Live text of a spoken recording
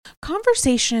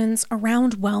conversations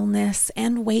around wellness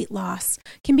and weight loss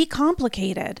can be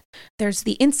complicated. There's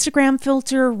the Instagram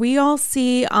filter we all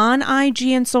see on IG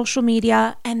and social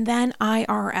media, and then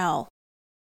IRL.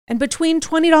 And between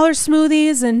 $20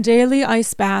 smoothies and daily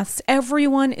ice baths,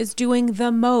 everyone is doing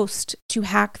the most to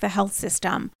hack the health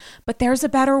system. But there's a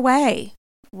better way.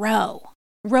 Ro.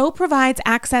 Ro provides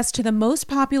access to the most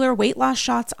popular weight loss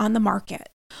shots on the market.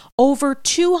 Over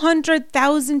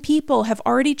 200,000 people have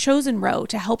already chosen Ro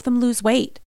to help them lose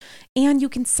weight. And you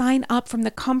can sign up from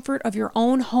the comfort of your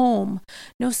own home.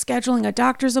 No scheduling a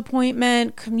doctor's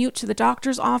appointment, commute to the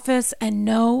doctor's office, and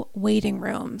no waiting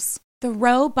rooms. The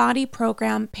Ro Body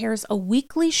Program pairs a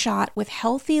weekly shot with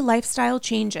healthy lifestyle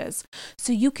changes,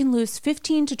 so you can lose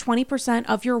 15 to 20%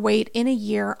 of your weight in a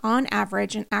year on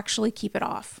average and actually keep it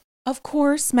off. Of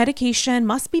course, medication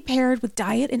must be paired with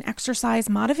diet and exercise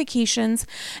modifications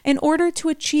in order to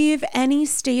achieve any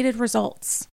stated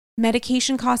results.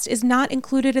 Medication cost is not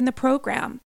included in the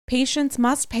program. Patients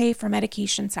must pay for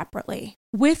medication separately.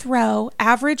 With Ro,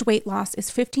 average weight loss is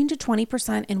 15 to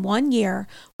 20% in 1 year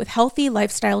with healthy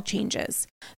lifestyle changes.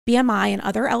 BMI and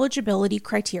other eligibility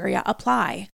criteria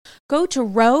apply. Go to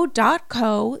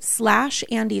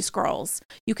ro.co/AndyScrolls.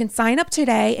 You can sign up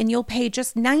today and you'll pay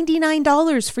just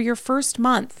 $99 for your first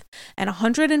month and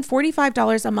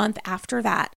 $145 a month after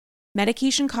that.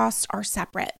 Medication costs are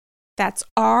separate. That's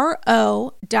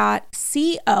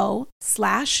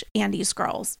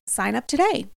ro.co/AndyScrolls. Sign up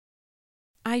today.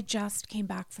 I just came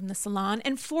back from the salon,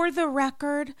 and for the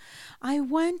record, I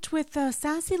went with a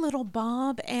sassy little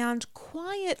bob and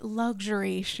quiet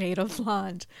luxury shade of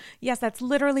blonde. Yes, that's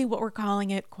literally what we're calling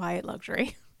it, quiet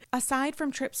luxury. Aside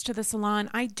from trips to the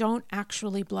salon, I don't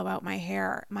actually blow out my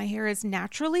hair. My hair is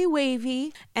naturally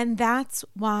wavy, and that's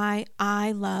why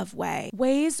I love Ouai.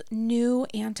 Ouai's new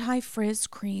anti-frizz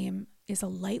cream is a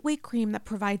lightweight cream that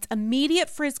provides immediate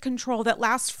frizz control that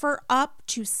lasts for up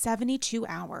to 72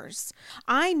 hours.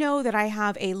 I know that I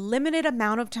have a limited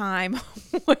amount of time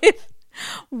with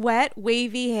wet,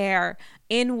 wavy hair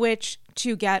in which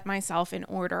to get myself in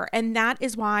order. And that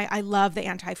is why I love the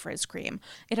anti-frizz cream.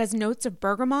 It has notes of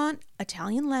bergamot,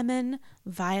 Italian lemon,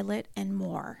 violet, and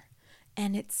more.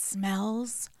 And it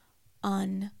smells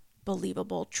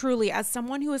unbelievable. Truly, as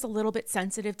someone who is a little bit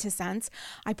sensitive to scents,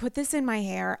 I put this in my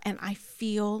hair and I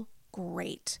feel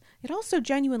great. It also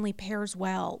genuinely pairs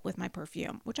well with my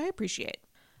perfume, which I appreciate.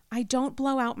 I don't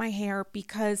blow out my hair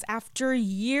because after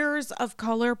years of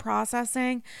color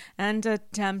processing and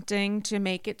attempting to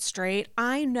make it straight,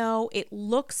 I know it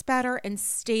looks better and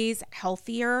stays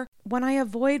healthier when I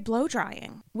avoid blow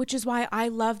drying, which is why I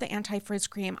love the anti-frizz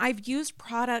cream. I've used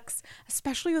products,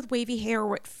 especially with wavy hair,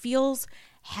 where it feels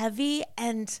heavy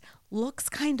and looks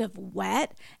kind of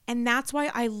wet, and that's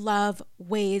why I love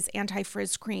Ouai's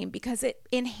anti-frizz cream, because it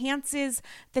enhances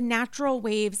the natural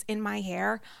waves in my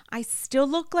hair. I still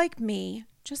look like me,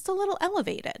 just a little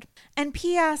elevated. And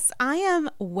P.S., I am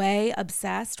way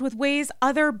obsessed with Ouai's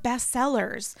other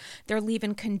bestsellers. Their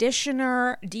leave-in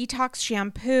conditioner, detox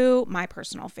shampoo, my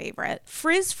personal favorite.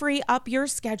 Frizz-free up your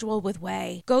schedule with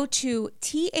Ouai. Go to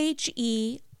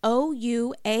TheOuai.com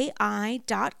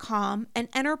and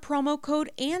enter promo code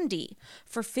Andy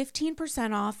for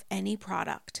 15% off any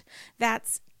product.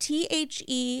 That's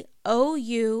TheOuai.com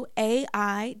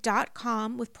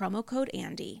with promo code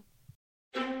Andy.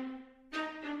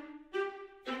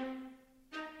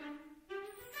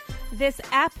 This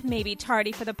app may be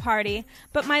tardy for the party,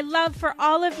 but my love for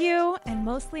all of you, and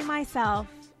mostly myself,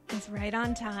 is right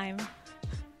on time.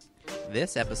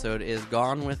 This episode is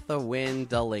Gone with the Wind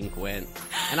Delinquent.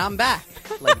 And I'm back,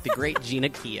 like the great Gina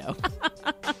Keogh.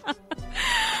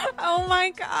 Oh my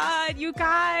God, you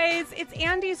guys, it's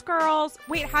Andy's Girls.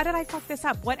 Wait, how did I fuck this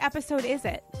up? What episode is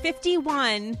it?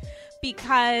 51,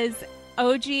 because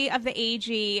OG of the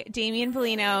AG, Damian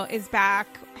Bellino, is back,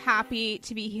 happy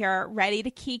to be here, ready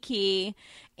to kiki.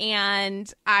 And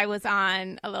I was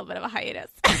on a little bit of a hiatus.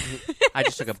 I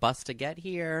just took a bus to get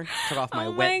here, took off my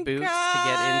wet boots to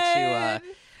get into...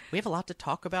 we have a lot to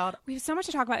talk about. We have so much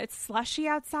to talk about. It's slushy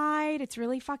outside. It's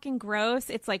really fucking gross.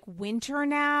 It's like winter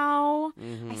now.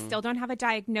 I still don't have a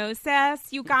diagnosis.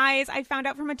 You guys, I found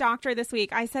out from a doctor this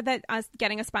week. I said that us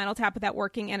getting a spinal tap without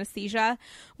working anesthesia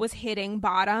was hitting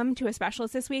bottom to a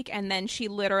specialist this week. And then she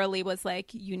literally was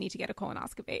like, you need to get a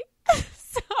colonoscopy.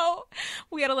 So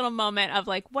we had a little moment of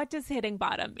like, what does hitting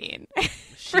bottom mean?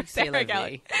 Chic c'est la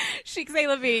vie. Chic c'est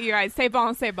la vie, you guys. C'est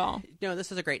bon, c'est bon. No,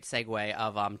 this is a great segue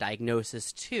of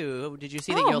diagnosis too. Did you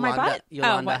see that Oh,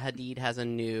 Yolanda Hadid has a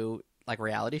new like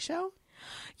reality show?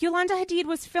 Yolanda Hadid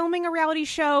was filming a reality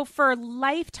show for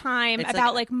Lifetime It's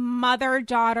about like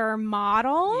mother-daughter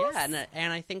models. Yeah,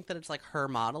 and I think that it's like her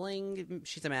modeling.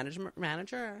 She's a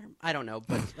manager. I don't know,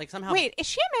 but like somehow. Wait, is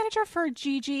she a manager for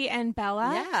Gigi and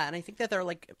Bella? Yeah, and I think that they're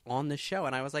like on the show,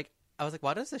 and I was like,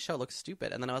 why does this show look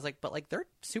stupid? And then I was like, but like they're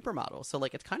supermodels, so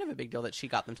like it's kind of a big deal that she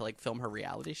got them to like film her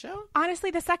reality show.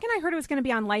 Honestly, the second I heard it was going to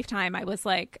be on Lifetime, I was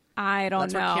like, I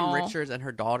don't know. That's where Kim Richards and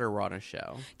her daughter were on a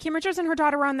show. Kim Richards and her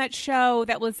daughter were on that show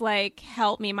that was like,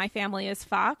 help me, my family is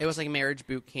fucked. It was like Marriage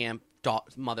Boot Camp,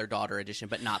 mother-daughter edition,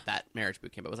 but not that Marriage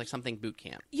Boot Camp. It was like something boot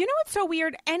camp. You know what's so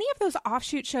weird? Any of those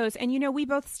offshoot shows, and you know we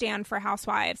both stand for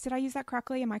Housewives. Did I use that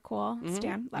correctly? Am I cool?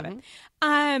 Stan, love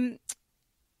it.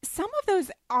 Some of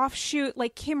those offshoot,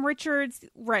 like Kim Richards,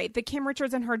 right? The Kim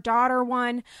Richards and her daughter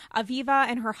one. Aviva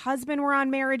and her husband were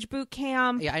on Marriage Boot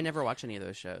Camp. Yeah, I never watched any of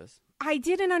those shows. I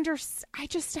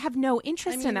just have no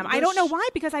interest in them. I don't know why,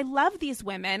 because I love these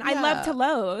women. Yeah. I love to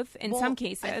loathe in some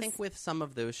cases. I think with some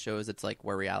of those shows, it's like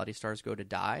where reality stars go to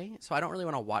die. So I don't really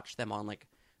want to watch them on like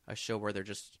a show where they're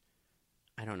just,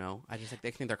 I don't know. I just like they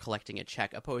think they're collecting a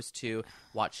check, opposed to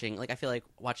watching. Like I feel like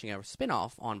watching a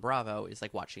spinoff on Bravo is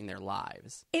like watching their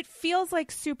lives. It feels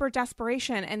like super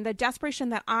desperation, and the desperation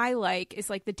that I like is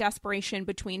like the desperation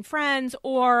between friends,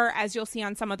 or as you'll see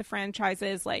on some of the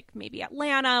franchises, like maybe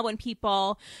Atlanta, when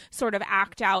people sort of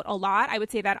act out a lot. I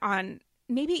would say that on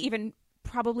maybe even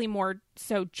probably more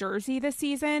so Jersey this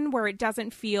season, where it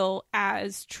doesn't feel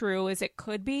as true as it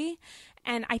could be.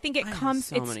 And I think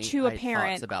it's too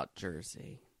apparent. Thoughts about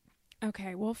Jersey.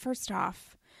 Okay, well, first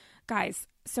off, guys,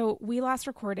 so we last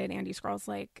recorded Andy Scrolls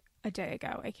like a day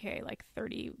ago, aka like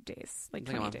 30 days, like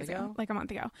 20 days ago, like a month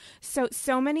ago.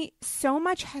 So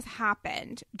much has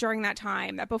happened during that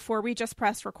time that before we just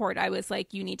pressed record, I was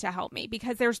like, you need to help me,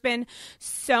 because there's been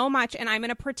so much, and I'm going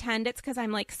to pretend it's because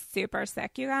I'm like super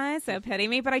sick, you guys, so pity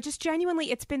me, but I just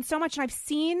genuinely, it's been so much, and I've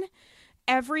seen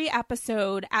every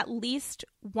episode at least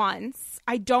once.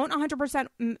 I don't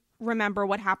 100% remember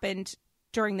what happened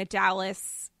during the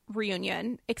Dallas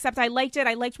reunion, except I liked it.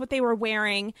 I liked what they were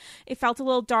wearing. It felt a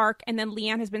little dark. And then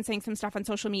Leanne has been saying some stuff on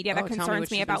social media that concerns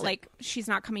me about like she's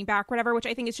not coming back, whatever, which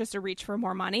I think is just a reach for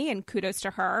more money, and kudos to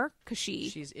her, because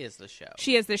she is the show.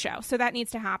 She is the show. So that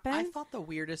needs to happen. I thought the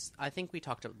weirdest, I think we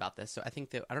talked about this. So I think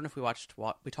that, I don't know if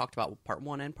we talked about part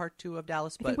 1 and part 2 of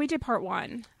Dallas, but I think we did part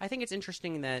 1. I think it's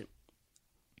interesting that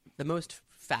the most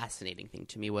fascinating thing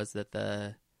to me was that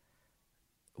the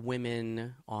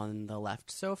women on the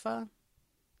left sofa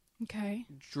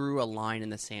drew a line in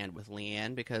the sand with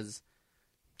Leanne, because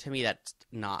to me that's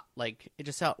not like, it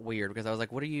just felt weird, because I was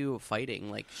like, what are you fighting?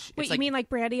 Like, wait, you mean like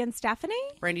Brandi and Stephanie?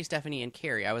 Brandi, Stephanie, and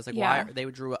Carrie. I was like, why I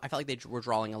felt like they were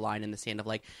drawing a line in the sand of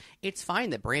like, it's fine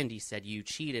that Brandi said you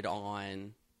cheated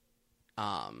on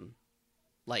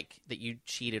like that you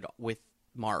cheated with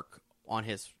Mark on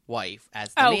his wife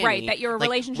as the nanny. Right, that your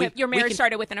relationship, your marriage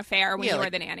started with an affair when you were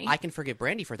the nanny. I can forgive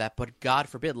Brandi for that, but God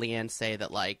forbid Leanne say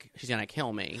that like she's gonna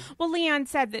kill me. Well, Leanne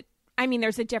said that, I mean,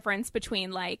 there's a difference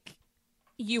between like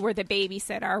you were the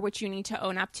babysitter, which you need to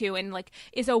own up to, and like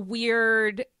is a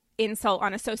weird insult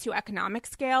on a socioeconomic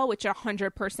scale, which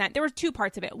 100%, there were two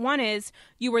parts of it. One is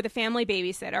you were the family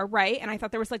babysitter, right? And I thought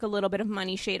there was like a little bit of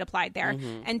money shade applied there,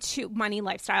 and two, money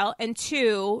lifestyle, and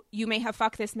two, you may have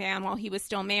fucked this man while he was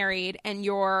still married, and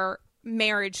your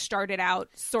marriage started out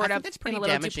sort of. That's pretty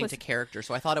damaging to character.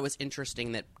 So I thought it was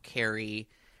interesting that Carrie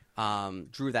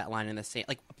drew that line in the sand,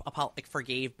 like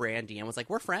forgave Brandi and was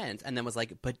like, we're friends, and then was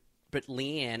like, but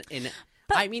Leanne in.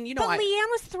 I mean, you know, but Leanne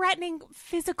was threatening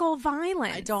physical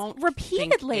violence. I don't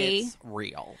repeatedly. think it's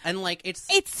real, and like it's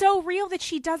so real that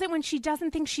she does it when she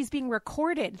doesn't think she's being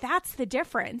recorded. That's the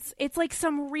difference. It's like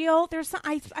some real. There's some.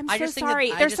 I'm so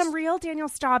sorry. There's some real Daniel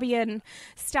Staubian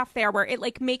stuff there where it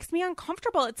like makes me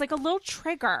uncomfortable. It's like a little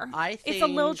trigger. It's a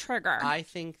little trigger. I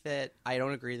think that I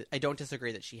don't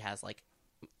disagree that she has like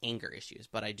anger issues,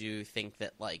 but I do think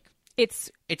that like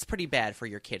it's pretty bad for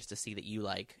your kids to see that you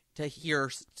like. To hear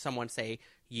someone say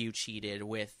you cheated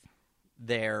with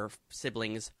their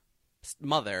sibling's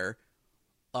mother,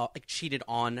 like cheated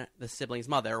on the sibling's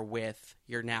mother with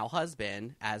your now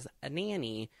husband as a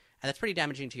nanny, and that's pretty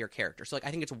damaging to your character. So like,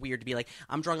 I think it's weird to be like,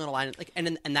 I'm drawing on a line, like,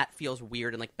 and that feels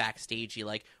weird and like backstagey.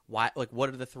 Like, why? Like, what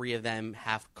do the three of them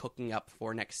have cooking up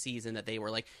for next season that they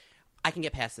were like, I can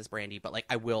get past this, Brandi, but like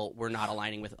we're not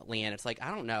aligning with Leanne. It's like, I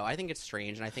don't know. I think it's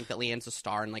strange, and I think that Leanne's a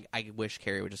star, and like I wish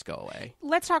Carrie would just go away.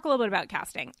 Let's talk a little bit about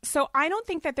casting. So I don't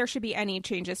think that there should be any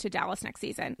changes to Dallas next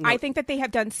season. No. I think that they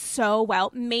have done so well.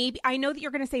 Maybe I know that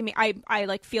you're going to say I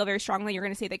like feel very strongly you're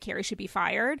going to say that Carrie should be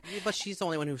fired. But she's the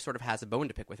only one who sort of has a bone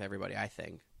to pick with everybody, I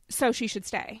think. So she should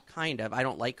stay. Kind of. I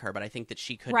don't like her, but I think that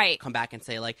she could come back and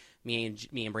say, like, me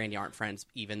and Brandy aren't friends,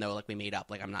 even though, like, we made up.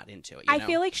 Like, I'm not into it. I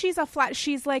feel like she's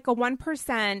like a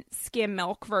 1% skim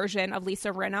milk version of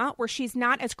Lisa Rinna, where she's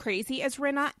not as crazy as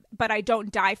Rinna, but I don't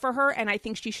die for her, and I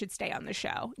think she should stay on the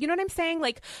show. You know what I'm saying?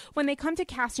 Like, when they come to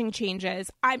casting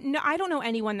changes, I don't know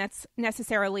anyone that's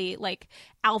necessarily, like,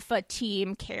 alpha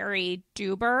team Carrie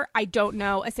Duber. I don't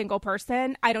know a single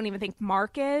person. I don't even think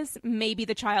Mark is. Maybe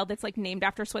the child that's, like, named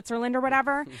after Switzerland or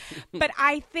whatever. But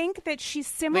I think that she's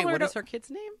similar Wait, what is her kid's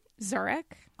name?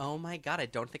 Zurich. Oh my God, I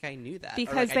don't think I knew that.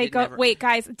 Because they go, wait,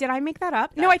 guys, did I make that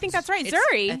up? No, I think that's right.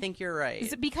 Zuri. I think you're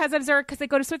right. Because of Zurich, because they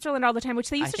go to Switzerland all the time, which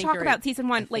they used to talk about season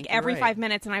 1, like every 5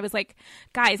 minutes. And I was like,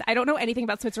 guys, I don't know anything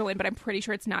about Switzerland, but I'm pretty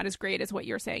sure it's not as great as what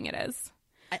you're saying it is.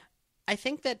 I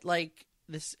think that, like,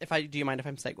 this, do you mind if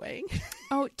I'm segueing?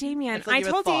 Oh, Damien. I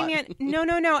told Damien,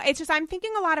 no. It's just I'm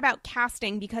thinking a lot about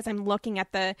casting because I'm looking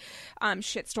at the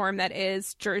shitstorm that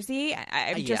is Jersey.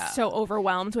 I'm just so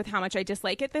overwhelmed with how much I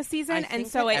dislike it this season. And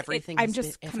so I'm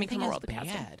just coming from a world of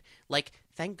casting. Like,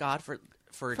 thank God for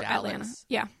Dallas. Atlanta.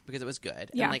 Yeah. Because it was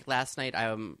good. Yeah. And, like, last night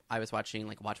I was watching,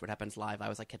 like, Watch What Happens Live. I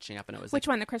was, like, catching up, and it was Which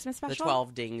one, the Christmas special? The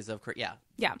 12 Dings of... Yeah.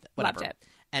 Yeah, whatever. loved it.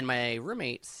 And my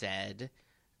roommate said...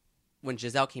 When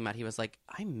Giselle came out, he was like,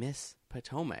 I miss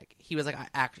Potomac. He was like,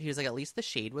 at least the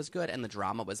shade was good and the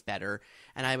drama was better.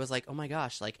 And I was like, oh my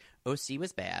gosh, like, OC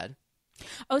was bad.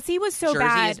 OC was so Jersey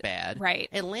bad. Is bad. Right.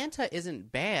 Atlanta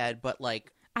isn't bad, but,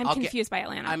 like... I'm confused by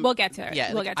Atlanta. We'll get to it.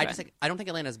 Yeah, we'll get to it. Like, I don't think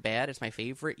Atlanta's bad. It's my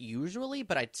favorite usually,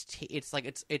 but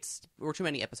we're too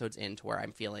many episodes in to where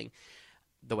I'm feeling...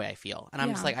 the way I feel. And I'm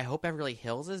just like, I hope Beverly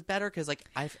Hills is better because, like,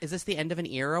 is this the end of an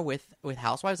era with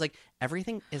Housewives? Like,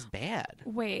 everything is bad.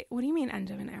 Wait, what do you mean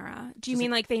end of an era? Do you mean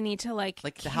like they need to like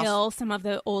kill some of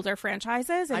the older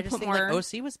franchises and I just put think more?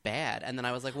 Like OC was bad, and then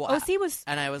I was like, well, OC was,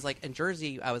 and I was like, in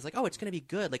Jersey, I was like, oh, it's gonna be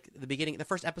good. Like the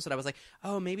first episode, I was like,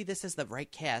 oh, maybe this is the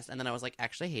right cast, and then I was like,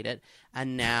 actually, I hate it.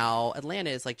 And now Atlanta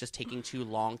is like just taking too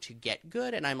long to get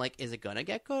good, and I'm like, is it gonna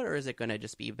get good or is it gonna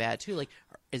just be bad too? Like,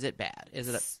 is it bad? Is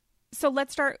it? So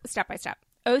let's start step by step.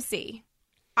 OC.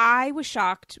 I was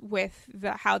shocked with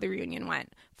how the reunion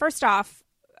went. First off,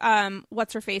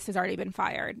 what's her face has already been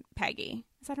fired. Peggy.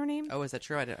 Is that her name? Oh, is that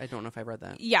true? I don't know if I read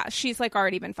that. Yeah, she's like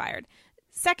already been fired.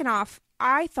 Second off,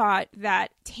 I thought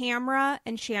that Tamra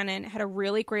and Shannon had a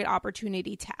really great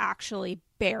opportunity to actually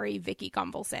bury Vicky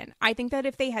Gunvalson. I think that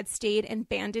if they had stayed and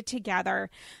banded together,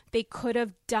 they could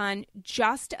have done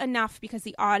just enough because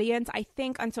the audience, I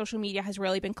think, on social media has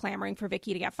really been clamoring for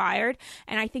Vicky to get fired.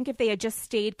 And I think if they had just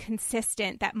stayed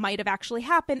consistent, that might have actually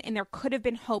happened and there could have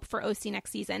been hope for OC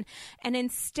next season. And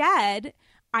instead...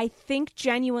 I think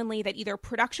genuinely that either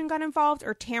production got involved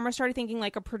or Tamra started thinking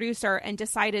like a producer and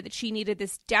decided that she needed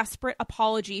this desperate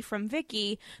apology from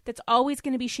Vicky that's always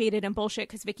going to be shaded and bullshit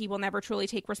because Vicky will never truly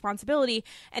take responsibility,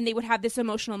 and they would have this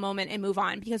emotional moment and move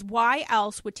on. Because why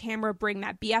else would Tamra bring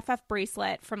that BFF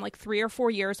bracelet from like 3 or 4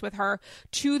 years with her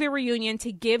to the reunion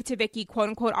to give to Vicky, quote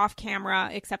unquote, off camera,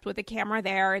 except with the camera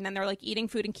there, and then they're like eating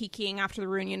food and kikiing after the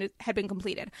reunion had been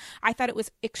completed. I thought it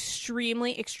was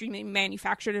extremely, extremely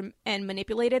manufactured and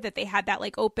manipulated. That they had that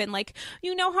like open, like,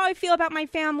 you know how I feel about my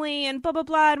family and blah blah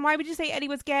blah, and why would you say Eddie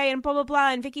was gay and blah blah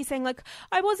blah, and Vicky saying like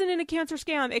I wasn't in a cancer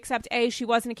scam, except A, she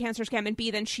wasn't a cancer scam, and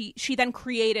B, then she then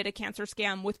created a cancer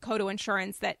scam with Kodo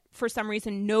Insurance that for some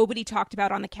reason nobody talked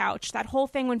about on the couch. That whole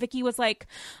thing when Vicky was like,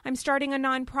 I'm starting a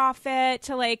nonprofit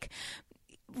to like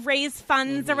raise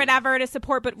funds or whatever to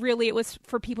support, but really it was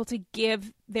for people to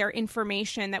give their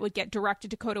information that would get directed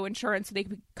to Kodo Insurance so they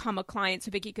could become a client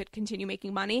so Vicky could continue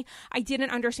making money. I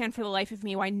didn't understand for the life of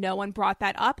me why no one brought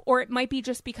that up, or it might be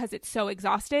just because it's so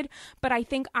exhausted, but I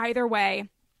think either way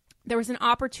there was an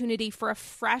opportunity for a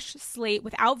fresh slate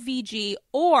without VG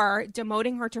or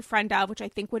demoting her to friend of, which I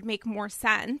think would make more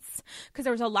sense because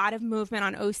there was a lot of movement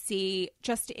on OC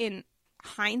just in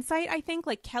hindsight. I think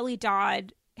like Kelly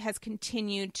Dodd has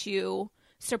continued to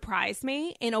surprise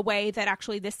me in a way that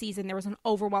actually this season there was an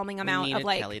overwhelming amount of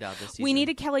like we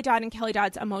needed Kelly Dodd and Kelly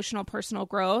Dodd's emotional personal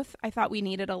growth. I thought we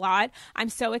needed a lot. I'm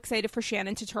so excited for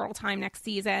Shannon to turtle time next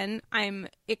season. I'm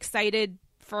excited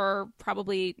for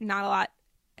probably not a lot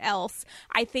else.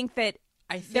 I think that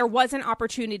there was an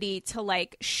opportunity to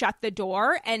like shut the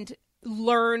door and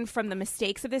learn from the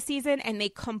mistakes of this season, and they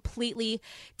completely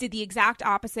did the exact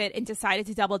opposite and decided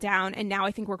to double down, and now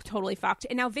I think we're totally fucked.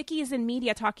 And now Vicky is in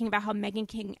media talking about how Megan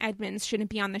King Edmonds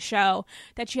shouldn't be on the show,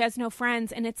 that she has no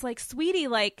friends, and it's like, sweetie,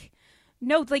 like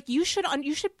No, like you should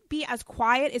be as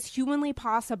quiet as humanly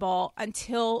possible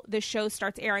until the show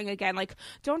starts airing again. Like,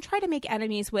 don't try to make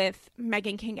enemies with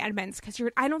Megan King Edmonds because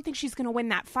I don't think she's going to win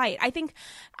that fight. I think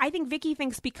Vicky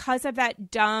thinks because of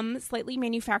that dumb, slightly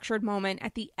manufactured moment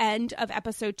at the end of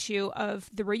episode 2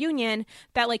 of the reunion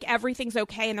that like everything's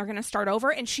okay and they're going to start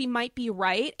over, and she might be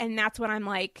right, and that's when I'm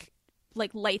like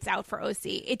lights out for OC.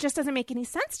 It just doesn't make any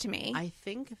sense to me. I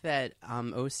think that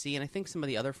OC and I think some of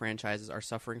the other franchises are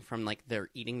suffering from like they're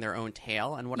eating their own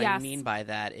tail. And what I mean by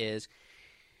that is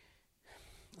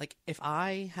like if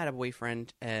I had a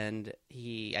boyfriend and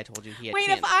I told you he had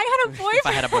if I had a boyfriend, if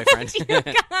I had a boyfriend, you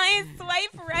guys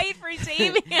swipe right for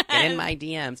Damian. Get in my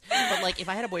DMs. But like if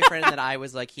I had a boyfriend and that I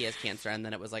was like he has cancer and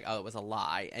then it was like oh it was a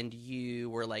lie and you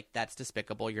were like that's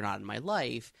despicable, you're not in my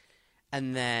life.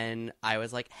 And then I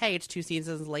was like, hey, it's 2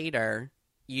 seasons later.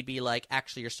 You'd be like,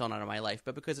 actually, you're still not in my life.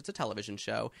 But because it's a television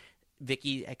show,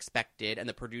 Vicky expected and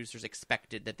the producers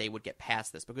expected that they would get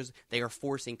past this because they are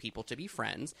forcing people to be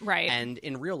friends. Right. And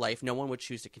in real life, no one would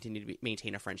choose to continue to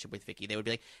maintain a friendship with Vicky. They would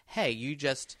be like, hey, you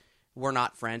just were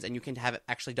not friends and you can have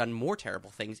actually done more terrible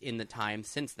things in the time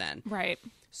since then. Right.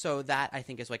 So that, I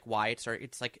think, is like why it started.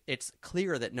 It's like it's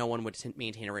clear that no one would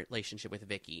maintain a relationship with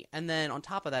Vicky. And then on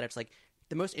top of that, it's like,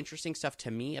 the most interesting stuff to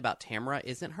me about Tamra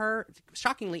isn't her.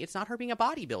 Shockingly, it's not her being a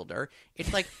bodybuilder.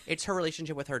 It's like it's her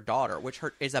relationship with her daughter, which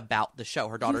is about the show.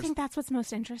 Her daughter's. Do you think that's what's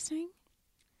most interesting?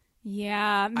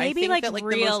 Yeah, maybe I think like that, like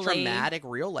really... the most dramatic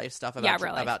real life stuff about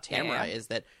Tamra is is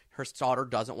that her daughter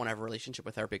doesn't want to have a relationship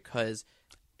with her because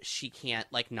she can't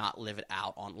like not live it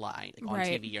out online, like on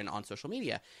TV and on social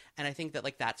media. And I think that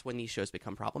like that's when these shows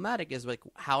become problematic. Is like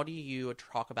how do you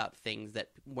talk about things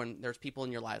that when there's people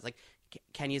in your lives like.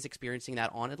 Kenya's experiencing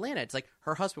that on Atlanta. It's like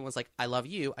her husband was like, I love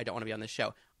you. I don't want to be on this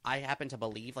show. I happen to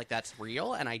believe like that's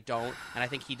real. And I don't. And I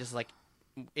think he just like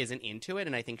isn't into it.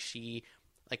 And I think she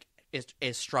like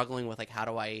is struggling with like, how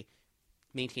do I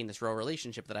maintain this real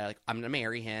relationship that I'm going to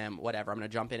marry him, whatever. I'm going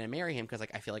to jump in and marry him because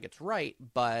like I feel like it's right.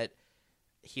 But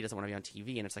he doesn't want to be on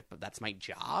TV. And it's like, but that's my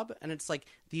job. And it's like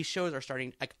these shows are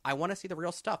starting like I want to see the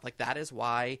real stuff. Like that is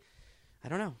why I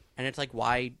don't know. And it's like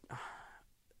why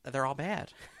they're all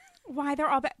bad. Why they're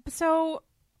all bad. So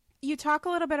you talk a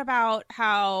little bit about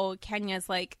how Kenya's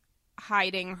like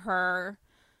hiding her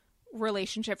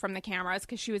relationship from the cameras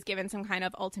because she was given some kind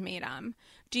of ultimatum.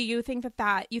 Do you think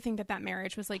that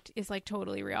marriage was like is like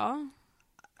totally real?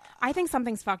 I think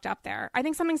something's fucked up there. I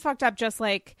think something's fucked up just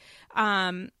like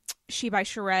She by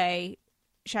Sheree,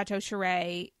 Chateau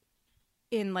Sheree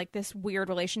in like this weird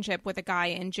relationship with a guy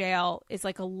in jail is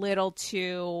like a little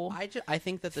too I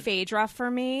think that the Phaedra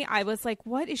for me. I was like,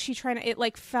 what is she trying to it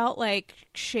like felt like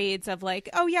shades of like,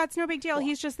 oh yeah, it's no big deal.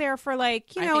 He's just there for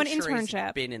like, you know, an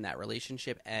internship. Been in that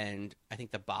relationship, and I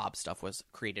think the Bob stuff was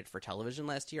created for television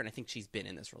last year, and I think she's been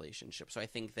in this relationship. So I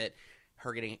think that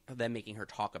them making her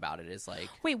talk about it is like...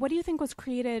 Wait, what do you think was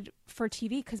created for TV?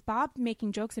 Because Bob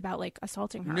making jokes about like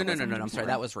assaulting her. No. I'm sorry,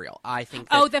 that was real. I think.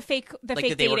 The fake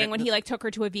dating when he like took her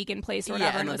to a vegan place or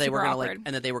whatever, and it was they were super gonna awkward.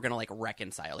 and that they were gonna like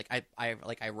reconcile. Like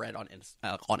I read on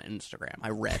Instagram. I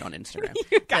read on Instagram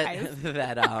you guys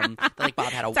that like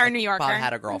Bob had Sorry, New Yorker. Bob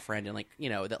had a girlfriend, and like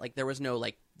you know that like there was no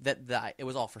like that it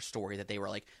was all for story that they were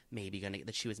like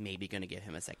that she was maybe gonna give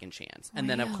him a second chance, and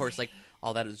then of course like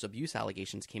all those abuse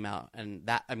allegations came out, and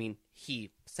that I mean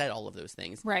he said all of those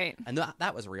things, right? And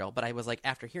that was real. But I was like,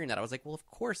 after hearing that, I was like, well, of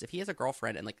course, if he has a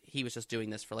girlfriend and like he was just doing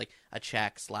this for like a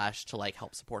check / to like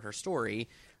help support her story,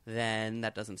 then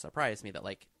that doesn't surprise me that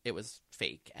like it was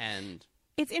fake. And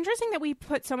it's interesting that we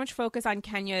put so much focus on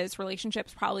Kenya's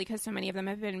relationships, probably because so many of them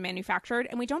have been manufactured,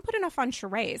 and we don't put enough on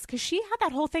Sheree's, because she had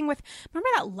that whole thing with, remember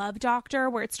that Love Doctor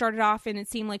where it started off and it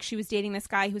seemed like she was dating this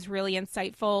guy who's really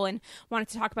insightful and wanted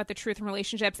to talk about the truth in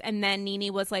relationships, and then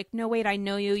Nene was like, no, wait, I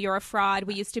know you, you're a fraud.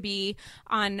 We used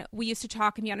to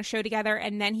talk and be on a show together,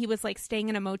 and then he was like staying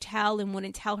in a motel and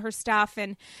wouldn't tell her stuff,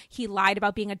 and he lied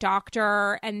about being a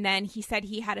doctor, and then he said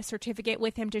he had a certificate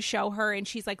with him to show her, and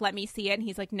she's like, let me see it, and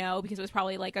he's like, no, because it was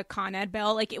probably like a Con Ed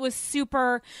bill. Like, it was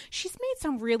super, she's made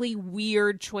some really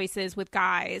weird choices with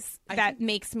guys that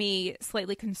makes me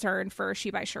slightly concerned for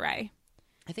She by Sheree.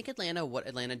 I think what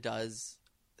Atlanta does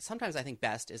sometimes I think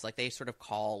best is like they sort of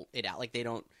call it out. Like they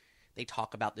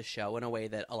talk about the show in a way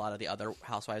that a lot of the other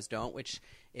housewives don't, which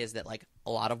is that like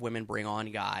a lot of women bring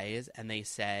on guys and they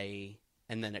say,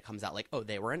 and then it comes out like, oh,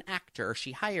 they were an actor,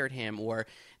 she hired him, or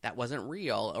that wasn't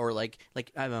real, or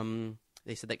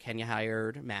they said that Kenya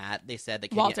hired Matt. They said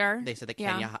that Walter. They said that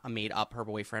Kenya made up her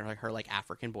boyfriend, like her like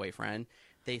African boyfriend.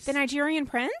 The Nigerian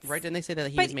prince, right? Didn't they say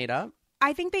that he was made up?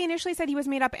 I think they initially said he was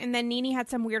made up, and then NeNe had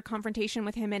some weird confrontation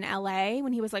with him in LA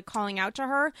when he was like calling out to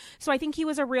her. So I think he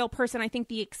was a real person. I think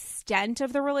the extent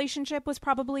of the relationship was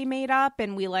probably made up,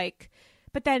 and we like.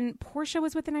 But then Portia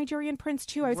was with the Nigerian prince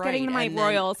too. I was getting my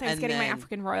royals. I was getting my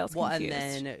African royals confused.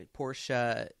 And then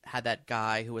Portia had that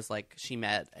guy who was like she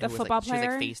met the football player.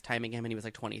 She was like FaceTiming him, and he was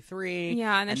like 23.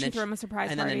 Yeah, and then she threw him a surprise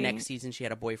party. And then the next season, she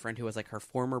had a boyfriend who was like her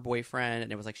former boyfriend,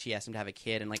 and it was like she asked him to have a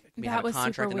kid, and like we had a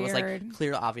contract, and it was like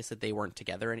clear, obvious that they weren't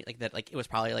together, and like that, like it was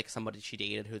probably like somebody she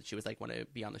dated who she was like want to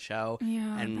be on the show.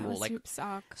 Yeah, and that we'll was like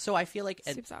suck. So I feel like,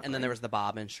 and then there was the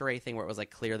Bob and Sheree thing where it was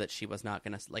like clear that she was not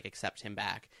going to like accept him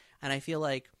back, and I feel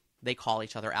like they call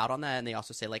each other out on that, and they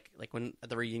also say like when at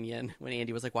the reunion when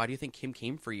Andy was like, "Why do you think Kim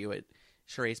came for you at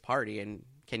Sheree's party?" and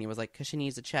Kenya was like, "Because she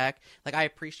needs a check." Like I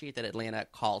appreciate that Atlanta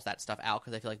calls that stuff out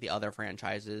because I feel like the other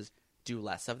franchises do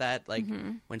less of that. Like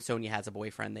when Sonia has a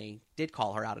boyfriend, they did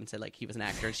call her out and said like he was an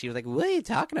actor, and she was like, "What are you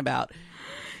talking about?"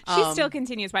 She still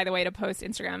continues, by the way, to post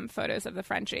Instagram photos of the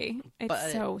Frenchie.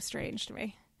 It's so strange to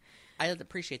me. I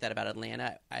appreciate that about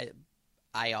Atlanta.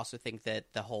 I also think that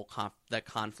the whole the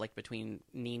conflict between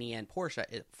NeNe and Portia,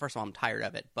 first of all, I'm tired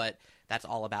of it, but that's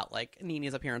all about like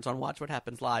NeNe's appearance on Watch What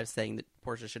Happens Live saying that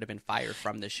Portia should have been fired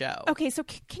from the show. Okay, so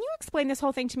can you explain this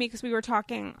whole thing to me? Because we were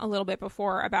talking a little bit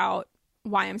before about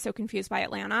why I'm so confused by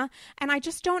Atlanta, and I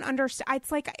just don't understand.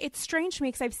 It's strange to me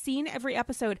because I've seen every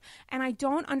episode, and I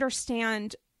don't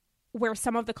understand where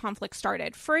some of the conflict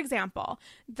started. For example,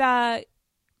 the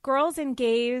girls and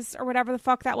gays or whatever the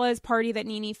fuck that was party that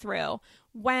NeNe threw.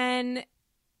 When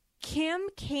Kim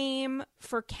came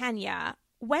for Kenya,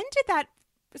 when did that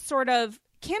sort of...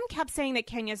 Kim kept saying that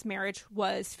Kenya's marriage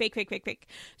was fake.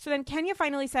 So then Kenya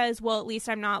finally says, well, at least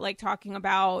I'm not like talking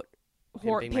about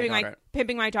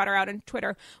pimping my daughter out on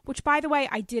Twitter, which, by the way,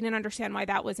 I didn't understand why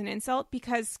that was an insult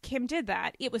because Kim did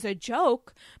that. It was a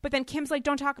joke, but then Kim's like,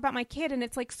 don't talk about my kid. And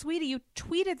it's like, sweetie, you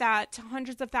tweeted that to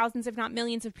hundreds of thousands, if not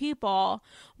millions of people.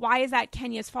 Why is that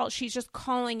Kenya's fault? She's just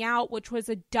calling out, which was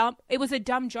it was a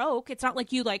dumb joke. It's not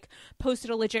like you like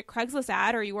posted a legit Craigslist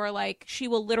ad or you were like, she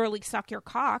will literally suck your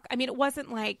cock. I mean, it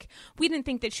wasn't like, we didn't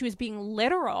think that she was being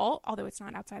literal, although it's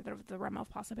not outside the realm of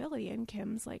possibility in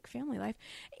Kim's like family life.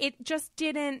 It just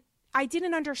I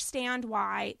didn't understand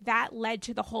why that led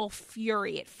to the whole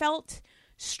fury. It felt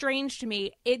strange to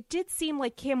me. It did seem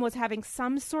like Kim was having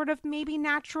some sort of maybe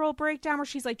natural breakdown where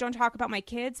she's like, don't talk about my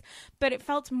kids. But it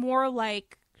felt more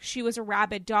like she was a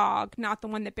rabid dog, not the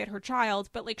one that bit her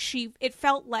child. But like it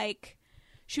felt like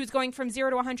she was going from 0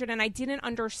 to 100. And I didn't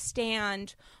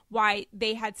understand why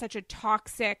they had such a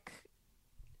toxic.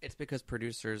 It's because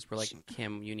producers were like,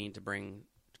 Kim, you need to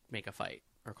make a fight.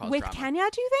 Or cause with drama. Kenya,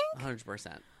 do you think?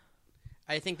 100%.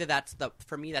 I think that's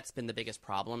for me, that's been the biggest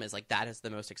problem is like that is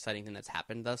the most exciting thing that's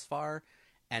happened thus far.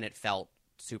 And it felt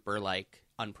super like,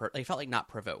 it felt like not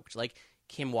provoked. Like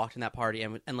Kim walked in that party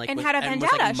and had a vendetta.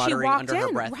 Was, like, muttering she walked under in,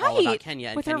 her breath right, all about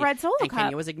Kenya. with her red Solo cup. And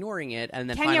Kenya was ignoring it. And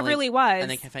then Kenya finally, really was. And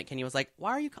then Kenya was like,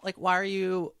 why are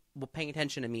you paying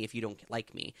attention to me if you don't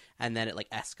like me? And then it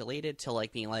like escalated to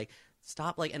like being like,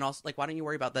 stop, like, and also, like, why don't you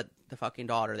worry about the fucking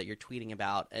daughter that you're tweeting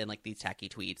about and, like, these tacky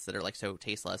tweets that are, like, so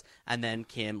tasteless. And then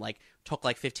Kim, like, took,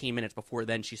 like, 15 minutes before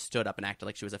then she stood up and acted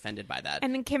like she was offended by that.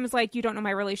 And then Kim was like, you don't know my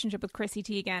relationship with Chrissy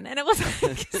Teigen. And it was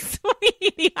like,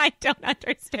 sweetie, I don't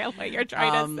understand what you're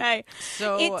trying to say.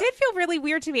 So it did feel really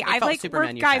weird to me.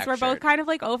 We're both kind of,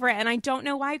 like, over it. And I don't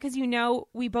know why, because,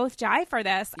 we both die for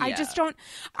this. Yeah. I just don't.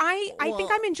 I think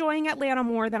I'm enjoying Atlanta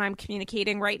more than I'm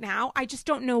communicating right now. I just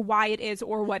don't know why it is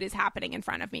or what is happening in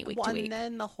front of me week to week. And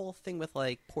then the whole thing with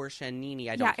like Portia and NeNe,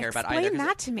 I don't care about either. Explain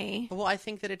that to me. Well, I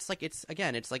think that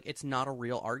it's not a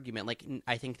real argument. Like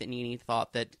I think that NeNe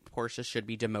thought that Portia should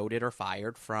be demoted or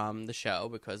fired from the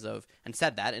show and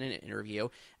said that in an interview.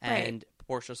 And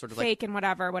Portia sort of like fake and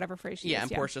whatever phrase she used.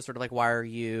 And Portia sort of like, why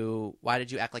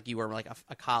did you act like you were like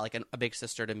a big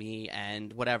sister to me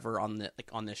and whatever on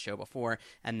this show before,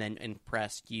 and then in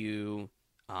press you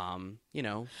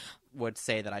would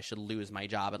say that I should lose my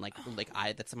job and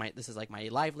this is like my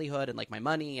livelihood and like my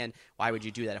money, and why would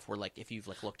you do that if you've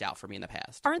like looked out for me in the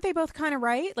past? Aren't they both kind of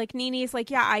right? Like NeNe's like,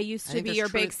 yeah, I used to be your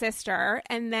big sister,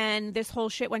 and then this whole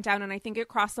shit went down and I think it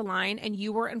crossed the line and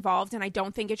you were involved and I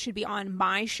don't think it should be on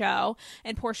my show.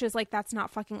 And Portia's like, that's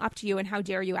not fucking up to you, and how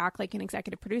dare you act like an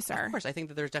executive producer? Of course, I think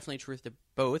that there's definitely truth to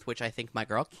both, which I think my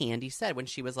girl Candy said when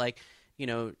she was like,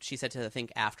 she said to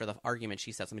think after the argument,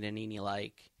 she said something to NeNe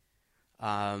like,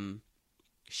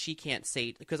 she can't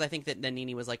say, because I think that then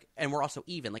NeNe was like, and we're also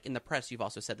even, like in the press, you've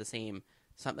also said the same.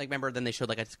 Something like, remember, then they showed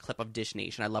like a clip of Dish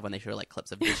Nation. I love when they show like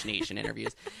clips of Dish Nation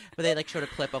interviews, but they like showed a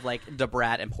clip of like Da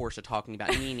Brat and Portia talking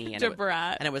about NeNe, and Da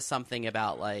Brat, and it was something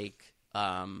about like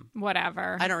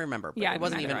whatever. I don't remember. But it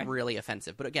wasn't even really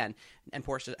offensive. But again, and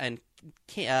Portia and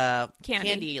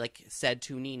Candy like said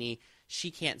to Nene,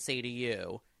 she can't say to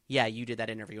you, yeah, you did that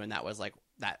interview and that was like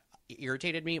that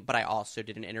irritated me. But I also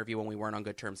did an interview when we weren't on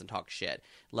good terms and talked shit.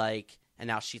 Like, and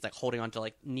now she's like holding on to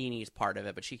like Nene's part of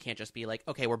it, but she can't just be like,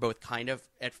 okay, we're both kind of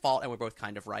at fault and we're both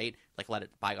kind of right. Like, let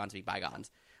it bygones be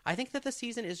bygones. I think that the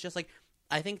season is just like,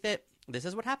 I think that this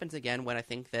is what happens again when I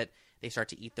think that they start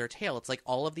to eat their tail. It's like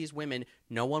all of these women,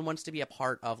 no one wants to be a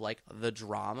part of like the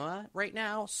drama right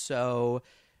now. So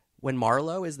when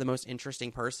Marlo is the most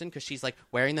interesting person because she's like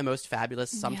wearing the most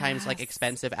fabulous, sometimes like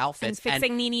expensive outfits, and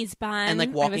fixing Nene's bun, and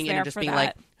like walking in and just being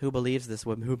like, "Who believes this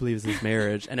woman? Who believes this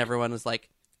marriage?" And everyone was like,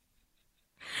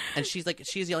 and she's like,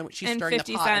 she's the only one. She's and stirring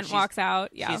 50 the pot. Cent and she's, walks out.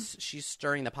 Yeah, she's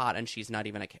stirring the pot, and she's not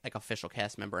even like official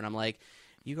cast member. And I'm like,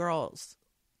 you girls.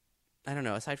 I don't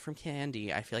know. Aside from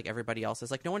Candy, I feel like everybody else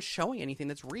is like, no one's showing anything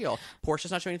that's real.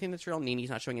 Portia's not showing anything that's real. Nene's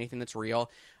not showing anything that's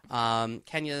real.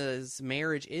 Kenya's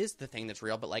marriage is the thing that's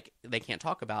real, but like they can't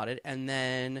talk about it. And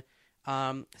then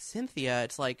Cynthia,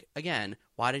 it's like, again,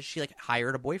 why did she like hire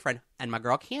a boyfriend? And my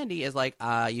girl Candy is like,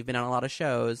 you've been on a lot of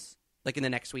shows. Like in the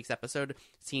next week's episode,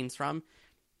 scenes from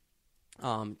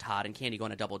Todd and Candy go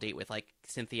on a double date with like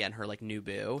Cynthia and her like new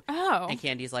boo. Oh. And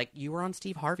Candy's like, you were on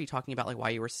Steve Harvey talking about like why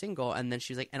you were single, and then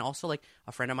she's like, and also like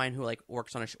a friend of mine who like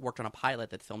worked on a pilot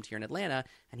that filmed here in Atlanta,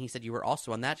 and he said you were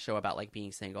also on that show about like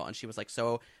being single, and she was like,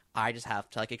 so I just have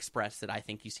to like express that I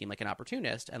think you seem like an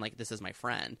opportunist, and like this is my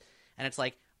friend, and it's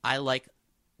like I like.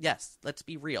 Yes, let's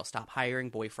be real. Stop hiring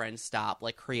boyfriends. Stop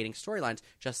like creating storylines.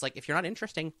 Just like if you're not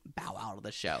interesting, bow out of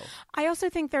the show. I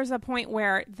also think there's a point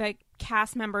where the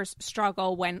cast members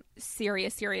struggle when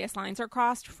serious lines are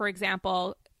crossed. For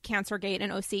example, Cancergate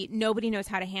and OC. Nobody knows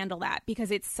how to handle that because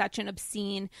it was such an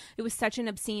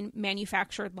obscene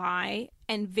manufactured lie,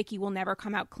 and Vicky will never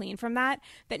come out clean from that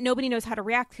nobody knows how to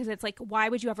react because it's like, why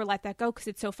would you ever let that go? Because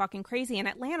it's so fucking crazy. And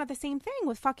Atlanta, the same thing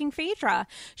with fucking Phaedra.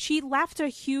 She left a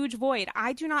huge void.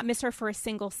 I do not miss her for a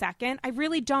single second. I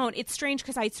really don't. It's strange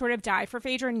because I sort of died for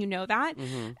Phaedra, and you know that.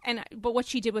 Mm-hmm. But what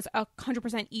she did was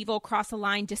 100% evil, cross the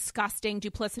line, disgusting,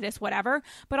 duplicitous, whatever.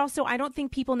 But also, I don't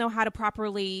think people know how to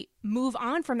properly move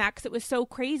on from that because it was so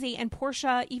crazy. And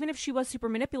Portia, even if she was super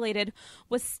manipulated,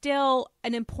 was still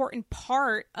an important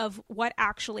part of what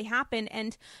actually happened.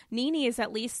 And Nene is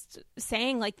at least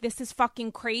saying like, this is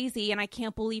fucking crazy and I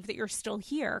can't believe that you're still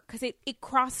here, because it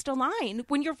crossed a line.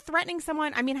 When you're threatening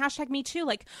someone, I mean, hashtag me too,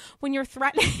 like when you're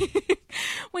threatening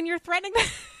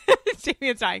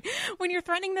Damien's dying. When you're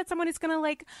threatening that someone is gonna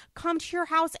like come to your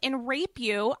house and rape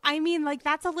you, I mean, like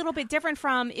that's a little bit different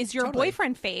from, is your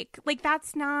boyfriend fake? Like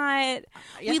that's not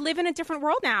we live in a different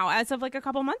world now as of like a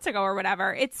couple months ago or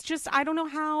whatever. It's just I don't know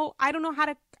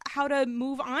how to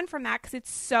move on from that because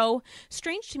it's so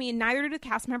strange to me, and neither do the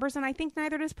cast members, and I think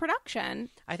neither does production.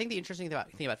 I think the interesting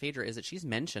thing about Phaedra is that she's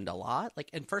mentioned a lot. Like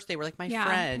at first they were like my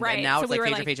friend, right. And now so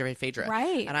it's like Phaedra,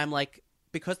 right? And I'm like,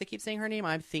 because they keep saying her name,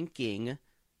 I'm thinking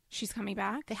she's coming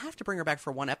back. They have to bring her back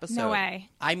for one episode. No way.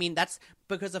 I mean, that's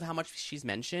because of how much she's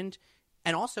mentioned,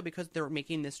 and also because they're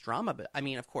making this drama. But I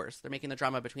mean, of course, they're making the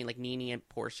drama between like Nene and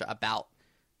Portia about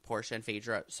Portia and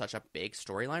Phaedra such a big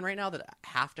storyline right now that I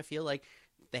have to feel like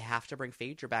they have to bring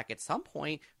Phaedra back at some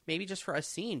point, maybe just for a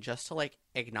scene, just to like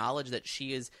acknowledge that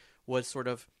she is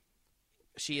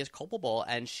culpable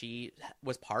and she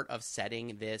was part of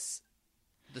setting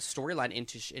the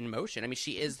storyline in motion. I mean,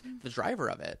 she is the driver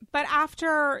of it. But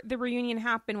after the reunion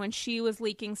happened, when she was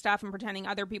leaking stuff and pretending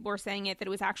other people were saying it, that it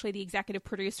was actually the executive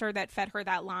producer that fed her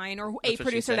that line, or a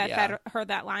producer that fed her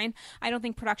that line, I don't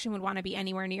think production would want to be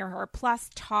anywhere near her. Plus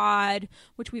Todd,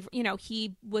 which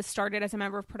he was started as a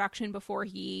member of production before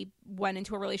he went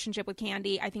into a relationship with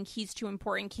Candy. I think he's too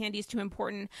important. Candy's too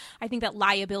important. I think that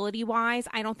liability wise,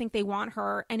 I don't think they want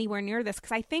her anywhere near this,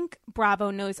 because I think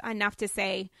Bravo knows enough to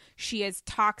say she is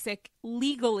toxic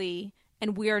legally,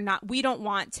 and we don't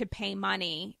want to pay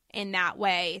money in that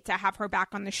way to have her back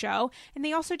on the show. And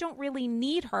they also don't really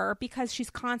need her because she's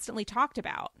constantly talked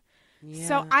about. Yeah,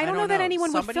 so I don't know that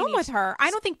anyone would film with her.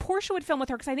 I don't think Portia would film with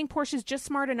her, because I think Portia's just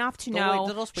smart enough to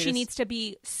know she needs to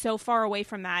be so far away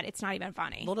from that. It's not even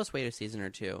funny. They'll just wait a season or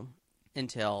two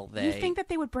until they... You think that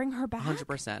they would bring her back?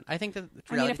 100%. I think that...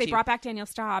 if they brought back Danielle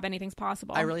Staub, anything's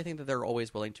possible. I really think that they're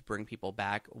always willing to bring people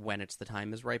back when it's the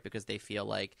time is right, because they feel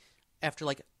like after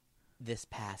like this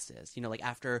passes, like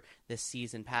after this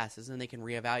season passes, and they can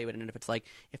reevaluate. And if it's like,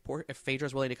 if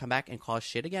Phaedra's willing to come back and cause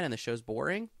shit again and the show's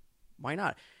boring, why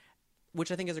not?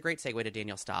 which I think is a great segue to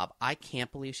Danielle Staub. I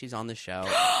can't believe she's on the show.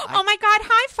 Oh my God,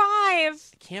 high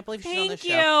five. Can't believe she's Thank on the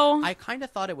show. you. I kind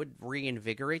of thought it would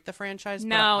reinvigorate the franchise.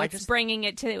 No, but it's just bringing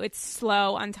it to it's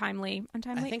slow, untimely,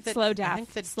 slow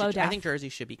death. Slow death. I think Jersey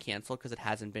should be canceled because it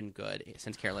hasn't been good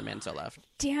since Carolyn Manzo left.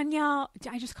 Danielle,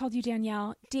 I just called you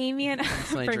Danielle. Damien.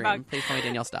 That's my dream. Please call me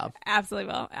Danielle Staub.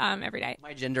 Absolutely will. Every day.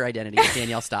 My gender identity is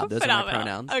Danielle Staub. Those are my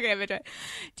pronouns. Okay, but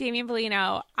Damien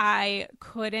Bellino, I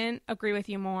couldn't agree with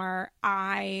you more.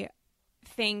 I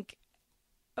think,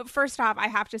 first off, I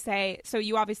have to say, so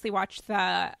you obviously watched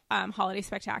the Holiday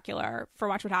Spectacular for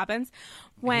Watch What Happens.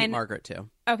 I hate Margaret too.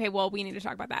 Okay, well, we need to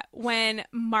talk about that. When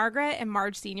Margaret and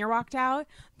Marge Sr. walked out,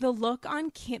 the look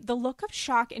on Kim, the look of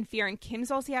shock and fear in Kim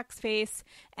Zolciak's face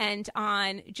and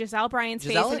on Giselle Bryant's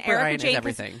face and Erica Jane.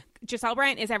 Everything. Giselle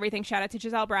Bryant is everything. Shout out to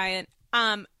Giselle Bryant.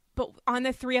 But on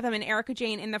the three of them and Erica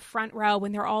Jane in the front row,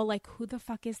 when they're all like, who the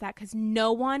fuck is that? Because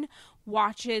no one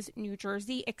watches New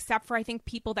Jersey except for, I think,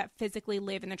 people that physically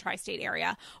live in the tri-state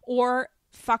area or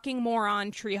fucking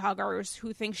moron tree huggers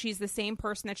who think she's the same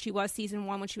person that she was season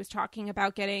 1 when she was talking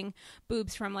about getting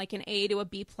boobs from like an A to a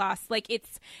B+. Like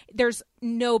there's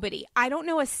nobody. I don't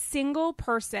know a single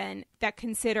person that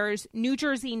considers New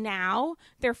Jersey now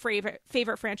their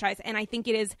favorite franchise. And I think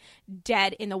it is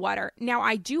dead in the water. Now,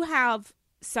 I do have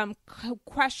some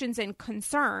questions and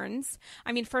concerns.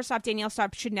 I mean, first off, Danielle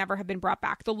Staub should never have been brought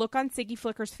back. The look on Siggy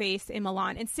Flicker's face in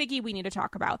Milan, and Siggy we need to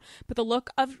talk about, but the look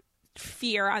of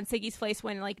fear on Siggy's face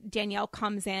when like Danielle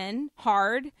comes in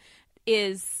hard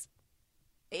is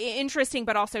interesting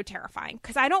but also terrifying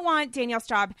because I don't want Danielle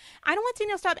Staub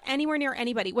anywhere near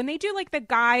anybody. When they do like the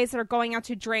guys that are going out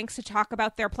to drinks to talk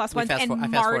about their plus ones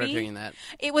and Marty, doing that.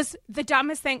 It was the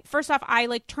dumbest thing. First off, I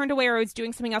like turned away or I was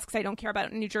doing something else because I don't care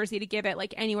about New Jersey to give it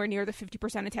like anywhere near the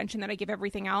 50% attention that I give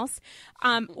everything else.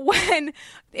 When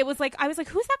it was like I was like,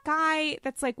 who's that guy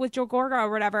that's like with Joe Gorga or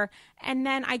whatever? And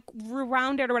then I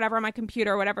rewound it or whatever on my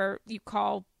computer or whatever you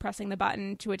call pressing the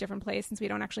button to a different place since we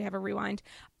don't actually have a rewind.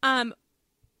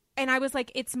 And I was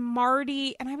like, it's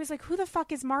Marty. And I was like, who the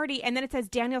fuck is Marty? And then it says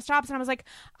Danielle Staub. And I was like,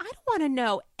 I don't want to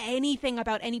know anything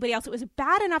about anybody else. It was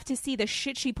bad enough to see the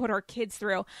shit she put her kids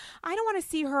through. I don't want to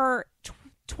see her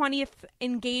 20th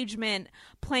engagement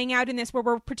playing out in this where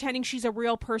we're pretending she's a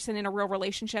real person in a real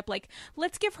relationship. Like,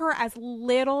 let's give her as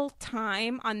little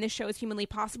time on this show as humanly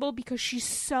possible because she's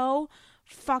so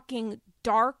fucking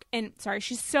dark and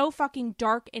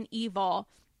evil.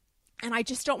 And I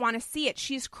just don't want to see it.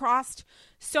 She's crossed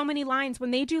so many lines when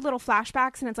they do little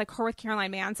flashbacks and it's like her with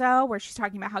Caroline Manzo where she's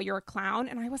talking about how you're a clown.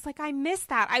 And I was like, I miss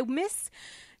that. I miss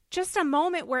just a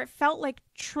moment where it felt like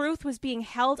truth was being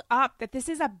held up, that this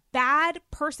is a bad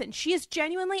person. She is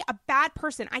genuinely a bad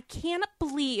person. I can't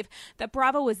believe that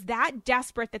Bravo was that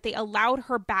desperate that they allowed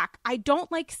her back. I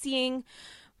don't like seeing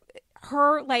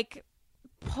her like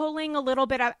pulling a little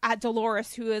bit at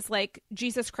Dolores, who is like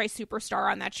Jesus Christ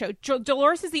superstar on that show.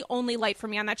 Dolores is the only light for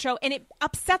me on that show, and it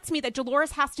upsets me that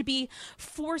Dolores has to be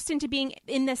forced into being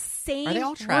in the same room. Are they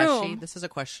all trashy? This is a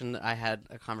question that I had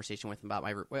a conversation with them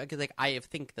about because like I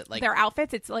think that like their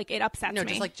outfits, it's like it upsets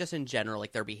me. Just in general,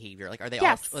 like their behavior. Like are they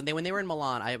yes. all when they were in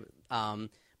Milan?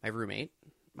 My roommate,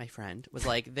 my friend, was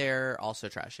like they're also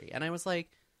trashy, and I was like,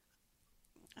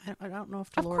 I don't know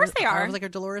if Dolores. Of course they are. I was like, are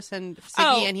Dolores and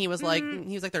Siggy? And he was like,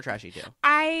 they're trashy too.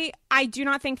 I do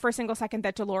not think for a single second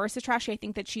that Dolores is trashy. I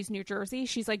think that she's New Jersey.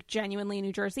 She's like genuinely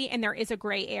New Jersey, and there is a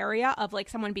gray area of like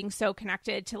someone being so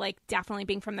connected to like definitely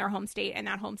being from their home state, and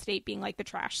that home state being like the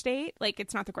trash state. Like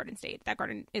it's not the Garden State. That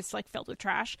garden is like filled with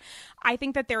trash. I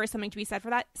think that there is something to be said for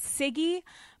that. Siggy,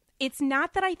 it's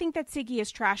not that I think that Siggy is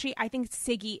trashy. I think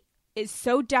Siggy is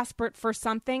so desperate for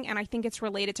something, and I think it's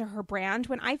related to her brand.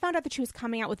 When I found out that she was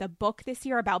coming out with a book this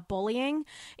year about bullying,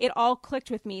 it all clicked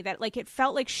with me that like it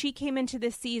felt like she came into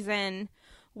this season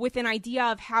with an idea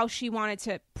of how she wanted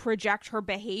to project her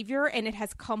behavior, and it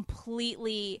has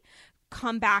completely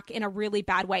come back in a really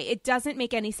bad way. It doesn't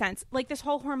make any sense. Like this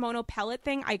whole hormonal pellet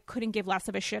thing, I couldn't give less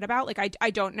of a shit about. Like I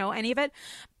don't know any of it,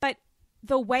 but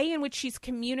the way in which she's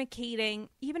communicating,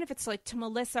 even if it's like to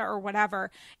Melissa or whatever,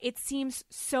 it seems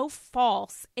so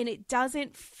false, and it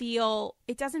doesn't feel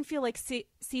like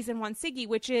season 1 Siggy,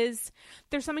 which is,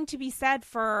 there's something to be said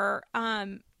for,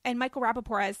 and Michael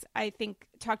Rapaport has, I think,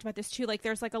 talked about this too. Like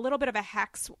there's like a little bit of a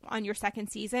hex on your second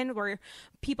season where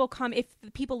people come, if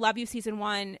people love you season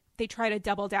 1, they try to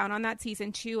double down on that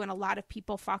season 2, and a lot of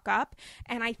people fuck up.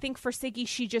 And I think for Siggy,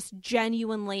 she just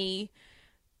genuinely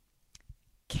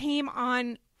came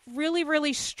on really,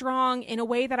 really strong in a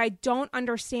way that I don't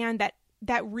understand, that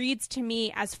that reads to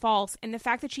me as false. And the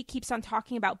fact that she keeps on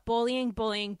talking about bullying,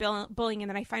 and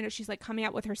then I find out she's like coming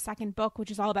out with her second book,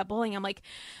 which is all about bullying. I'm like,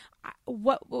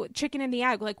 what chicken and the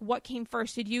egg? Like, what came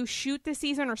first? Did you shoot the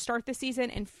season or start the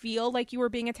season and feel like you were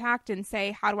being attacked and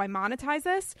say, how do I monetize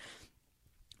this?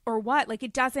 Or what? Like,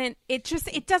 it doesn't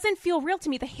feel real to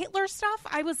me. The Hitler stuff,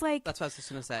 I was like, that's what I was just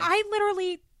going to say. I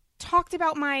literally talked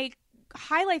about my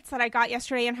highlights that I got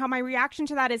yesterday and how my reaction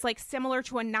to that is like similar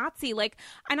to a Nazi, like,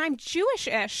 and I'm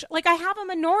Jewish-ish. Like, I have a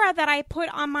menorah that I put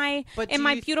on my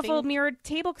beautiful mirrored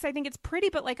table because I think it's pretty,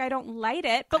 but like I don't light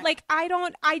it. But like I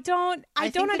don't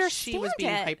understand. She was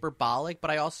being hyperbolic,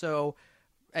 but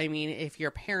I mean, if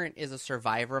your parent is a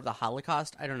survivor of the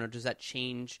Holocaust, I don't know, does that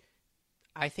change?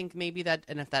 I think maybe that,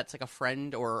 and if that's like a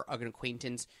friend or an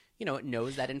acquaintance, you know, it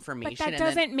knows that information. But that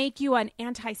doesn't make you an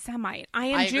anti-Semite. I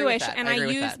am Jewish, and I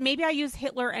use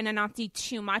Hitler and a Nazi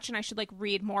too much, and I should like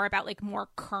read more about like more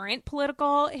current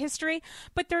political history.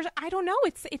 But I don't know.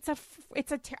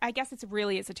 I guess it's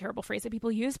really a terrible phrase that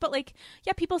people use, but like,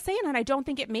 yeah, people say it, and I don't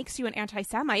think it makes you an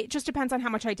anti-Semite. It just depends on how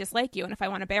much I dislike you and if I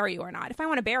want to bury you or not. If I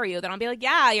want to bury you, then I'll be like,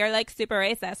 yeah, you're like super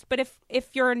racist. But if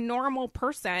you're a normal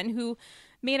person who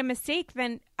made a mistake,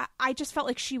 then I just felt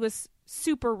like she was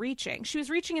super reaching. She was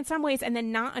reaching in some ways and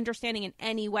then not understanding in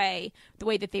any way the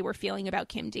way that they were feeling about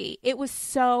Kim D. It was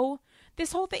so,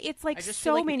 this whole thing, it's like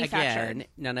so like, manufactured. Again,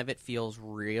 none of it feels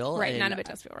real. Right, none of it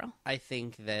does feel real. I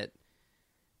think that,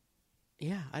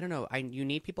 yeah, I don't know. You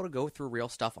need people to go through real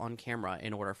stuff on camera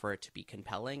in order for it to be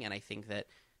compelling. And I think that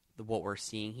what we're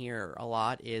seeing here a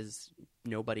lot is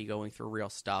nobody going through real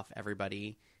stuff.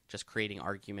 Everybody just creating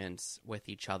arguments with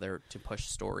each other to push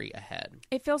story ahead.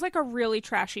 It feels like a really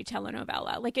trashy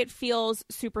telenovela. Like, it feels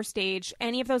super staged.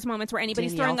 Any of those moments where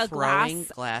anybody's throwing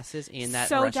glasses in that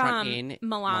so restaurant dumb, in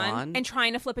Milan and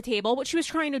trying to flip a table. What she was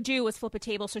trying to do was flip a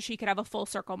table so she could have a full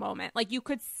circle moment. Like, you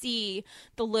could see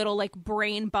the little like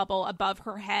brain bubble above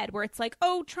her head where it's like,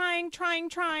 oh, trying.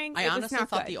 I honestly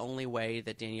thought the only way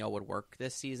that Danielle would work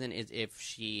this season is if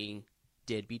she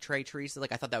did betray Teresa.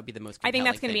 Like, I thought that would be the most compelling I think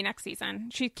that's going to be next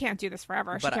season. She can't do this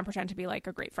forever. She can't pretend to be like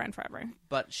a great friend forever.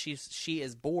 But she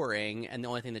is boring, and the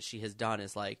only thing that she has done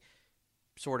is like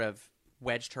sort of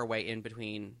wedged her way in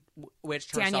between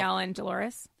Danielle and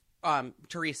Dolores.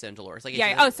 Teresa and Dolores. Like,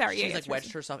 she's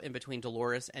wedged herself in between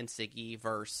Dolores and Siggy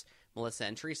versus Melissa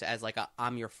and Teresa as like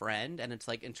I'm your friend, and it's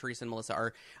like, and Teresa and Melissa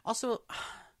are also.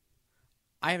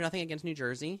 I have nothing against New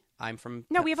Jersey. I'm from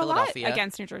we have Philadelphia. a lot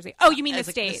against New Jersey. Oh, you mean the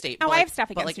state? The state. Oh, I have stuff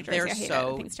against New Jersey. I hate it.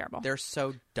 I think it's terrible. They're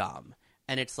so dumb,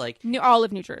 and it's like all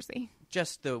of New Jersey.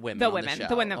 Just the women, the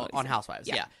women on Housewives.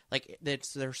 Yeah. Like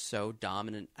they're so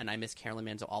dumb, and I miss Carolyn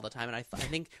Manzo all the time. And I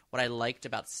think what I liked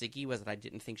about Siggy was that I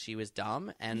didn't think she was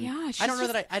dumb, and I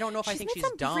don't know if I think she's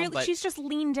dumb, but she's just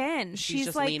leaned in.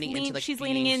 She's like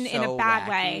leaning in so a bad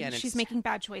way. And she's making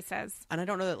bad choices. And I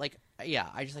don't know that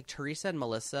I just like Teresa and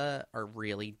Melissa are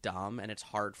really dumb, and it's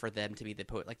hard for them to be the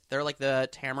poet. Like, they're like the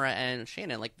Tamara and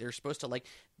Shannon. Like, they're supposed to like.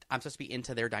 I'm supposed to be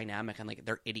into their dynamic, and like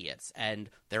they're idiots and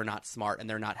they're not smart and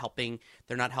they're not helping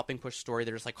push story.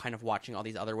 They're just like kind of watching all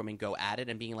these other women go at it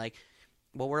and being like,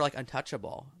 well, we're like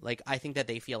untouchable. Like, I think that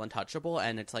they feel untouchable,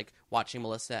 and it's like watching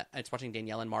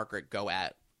Danielle and Margaret go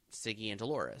at Siggy and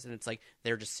Dolores, and it's like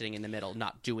they're just sitting in the middle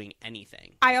not doing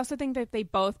anything. I also think that they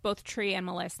both Tree and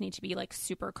Melissa need to be like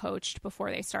super coached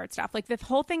before they start stuff. Like, the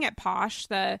whole thing at Posh,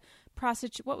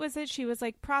 what was it? She was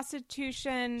like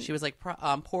prostitution. She was like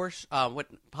Porsche. What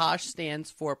Posh stands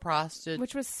for,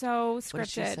 which was so scripted. What did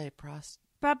she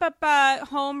say?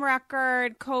 Home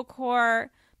record, Cocor,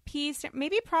 peace,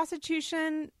 maybe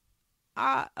prostitution.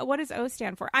 What does O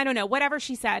stand for? I don't know. Whatever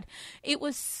she said. It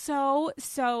was so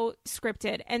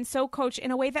scripted and so coached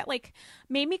in a way that like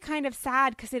made me kind of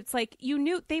sad, because it's like, you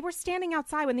knew they were standing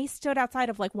outside. When they stood outside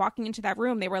of like walking into that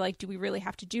room, they were like, do we really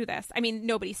have to do this? I mean,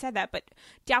 nobody said that, but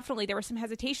definitely there was some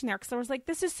hesitation there, because I was like,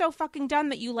 this is so fucking dumb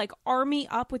that you like army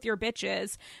up with your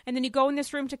bitches and then you go in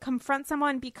this room to confront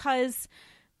someone because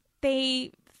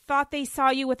they thought they saw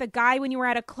you with a guy when you were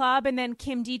at a club. And then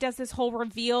Kim D does this whole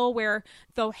reveal where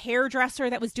the hairdresser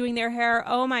that was doing their hair,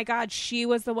 oh my God, she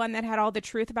was the one that had all the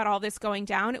truth about all this going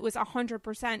down. It was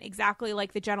 100% exactly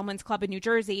like the Gentleman's Club in New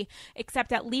Jersey,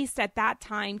 except at least at that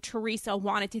time, Teresa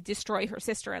wanted to destroy her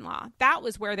sister-in-law. That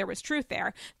was where there was truth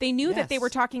there. They knew that they were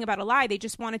talking about a lie. They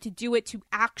just wanted to do it to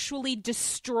actually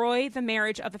destroy the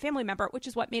marriage of a family member, which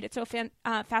is what made it so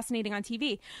fascinating on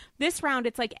TV. This round,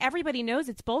 it's like everybody knows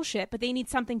it's bullshit, but they need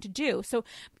something to do. So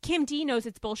Kim D knows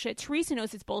it's bullshit. Teresa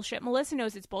knows it's bullshit. Melissa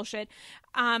knows it's bullshit.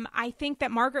 I think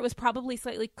that Margaret was probably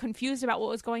slightly confused about what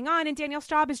was going on, and Danielle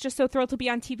Staub is just so thrilled to be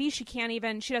on TV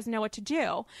she doesn't know what to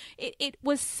do. It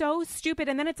was so stupid.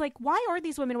 And then it's like, why are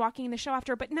these women walking in the show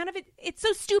after? But none of it's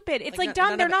so stupid. It's like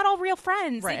dumb. They're not all real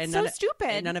friends. Right, it's so stupid.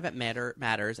 And none of it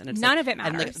matters. And it's none of it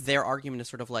matters. And their argument is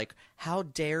sort of like, how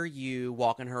dare you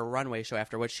walk in her runway show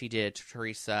after what she did to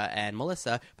Teresa and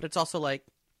Melissa? But it's also like,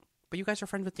 but you guys are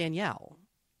friends with Danielle.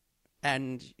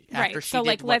 And after right. she so,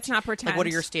 did let's not pretend. Like, what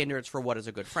are your standards for what is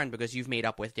a good friend? Because you've made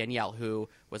up with Danielle, who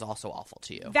was also awful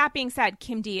to you. That being said,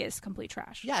 Kim D is complete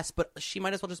trash. Yes, but she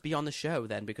might as well just be on the show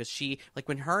then, because she, like,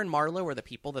 when her and Marlo are the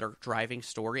people that are driving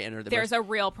story and are there's a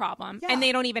real problem. Yeah. And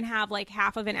they don't even have, like,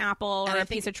 half of an apple or a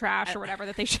piece of trash or whatever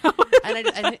that they show. and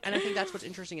I think that's what's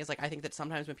interesting is, like, I think that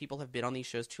sometimes when people have been on these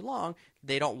shows too long,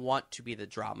 they don't want to be the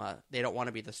drama. They don't want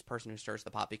to be this person who stirs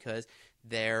the pot because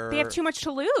they have too much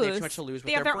to lose. They have too much to lose with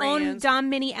they have their own dumb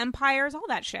mini empires, all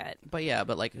that shit. But yeah,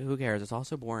 but like, who cares? It's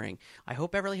also boring. I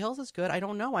hope Beverly Hills is good. I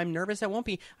don't know. I'm nervous it won't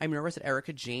be. I'm nervous at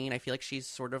Erika Jayne. I feel like she's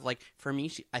sort of like, for me,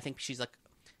 I think she's like,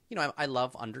 you know, I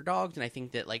love underdogs, and I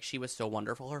think that like she was so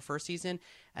wonderful her first season,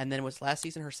 and then was last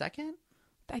season her second?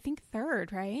 I think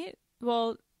third, right?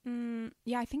 Well,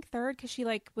 yeah, I think third because she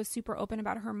like was super open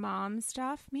about her mom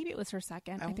stuff. Maybe it was her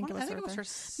second. I think it was her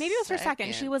maybe it was her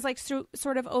second. She was like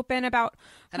sort of open about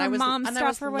her mom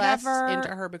stuff or whatever. I was less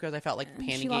into her because I felt like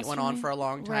Pandygate went on for a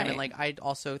long time, and like I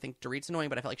also think Dorit's annoying,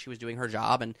 but I felt like she was doing her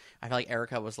job, and I felt like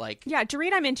Erika was like, yeah,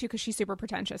 Dorit I'm into because she's super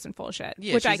pretentious and full of shit.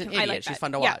 Yeah, which she's an idiot. like she's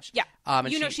fun to watch. Yeah,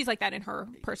 you know she's like that in her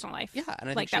personal life. Yeah, and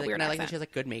I like think that weird. And I like that she has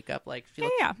like good makeup. Like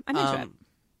yeah, I'm into it.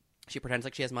 She pretends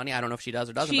like she has money. I don't know if she does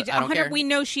or doesn't, but I don't care. We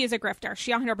know she is a grifter.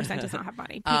 She 100% does not have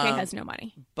money. PK has no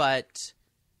money. But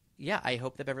yeah, I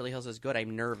hope that Beverly Hills is good.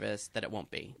 I'm nervous that it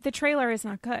won't be. The trailer is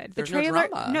not good. There's no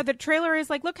drama. No, the trailer is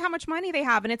like, look how much money they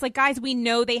have. And it's like, guys, we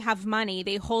know they have money.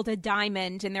 They hold a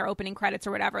diamond in their opening credits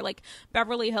or whatever. Like,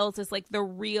 Beverly Hills is like the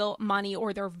real money,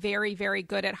 or they're very, very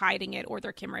good at hiding it, or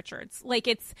they're Kim Richards. Like,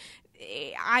 it's...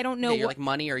 I don't know. Yeah, you're like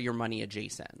money or you're money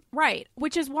adjacent. Right.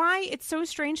 Which is why it's so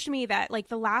strange to me that like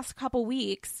the last couple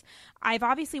weeks, I've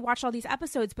obviously watched all these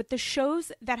episodes, but the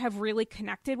shows that have really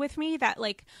connected with me that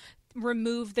like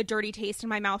remove the dirty taste in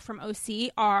my mouth from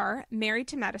OC are Married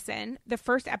to Medicine, the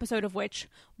first episode of which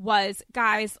was,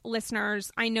 guys,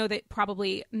 listeners, I know that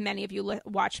probably many of you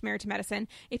watched Married to Medicine.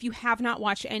 If you have not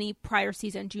watched any prior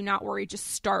season, do not worry. Just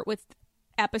start with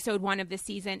episode 1 of this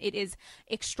season. It is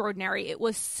extraordinary. It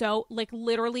was so like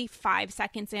literally 5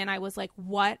 seconds in, I was like,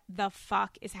 what the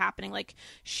fuck is happening? Like,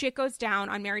 shit goes down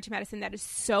on Married to Medicine that is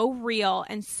so real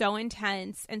and so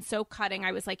intense and so cutting.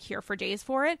 I was like here for days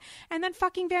for it. And then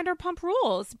fucking Vanderpump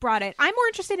Rules brought it. I'm more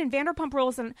interested in Vanderpump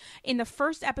Rules in the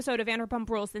first episode of Vanderpump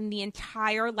Rules than the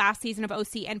entire last season of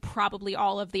OC and probably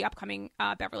all of the upcoming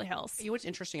Beverly Hills. You know what's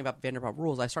interesting about Vanderpump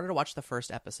Rules? I started to watch the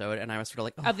first episode and I was sort of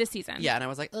like, of this season. Yeah, and I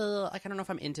was like, I don't know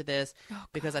if I'm into this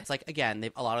because it's like, again,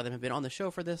 a lot of them have been on the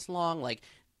show for this long. Like,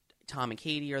 Tom and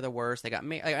Katie are the worst. They got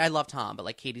married. I love Tom, but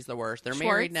like Katie's the worst. They're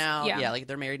married now. Yeah, like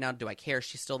they're married now. Do I care?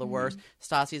 She's still the worst.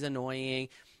 Stassi's annoying.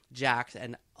 Jax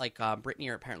and like Brittany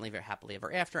are apparently very happily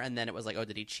ever after. And then it was like, oh,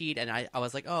 did he cheat? And I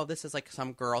was like, oh, this is like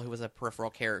some girl who was a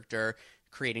peripheral character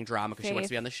creating drama because she wants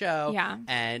to be on the show. Yeah.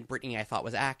 And Brittany, I thought,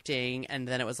 was acting. And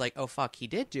then it was like, oh, fuck, he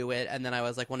did do it. And then I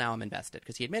was like, well, now I'm invested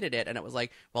because he admitted it. And it was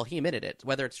like, well, he admitted it.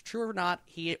 Whether it's true or not,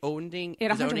 he owning it.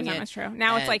 100% was true.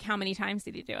 Now it's like, how many times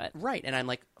did he do it? Right. And I'm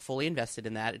like fully invested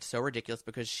in that. It's so ridiculous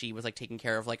because she was like taking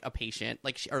care of like a patient,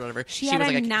 like or whatever. She had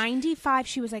was, like, 95.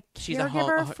 She was like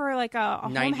caregiver for like a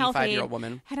home health aide. 95-year-old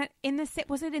woman.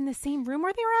 Was it in the same room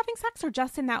where they were having sex or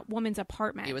just in that woman's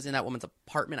apartment? It was in that woman's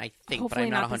apartment, I think, Hopefully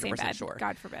but I'm not 100% sure.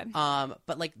 God forbid.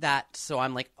 But like that, so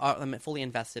I'm like, I'm fully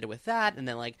invested with that. And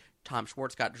then like Tom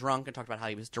Schwartz got drunk and talked about how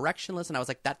he was directionless, and I was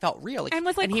like, that felt real. Like, and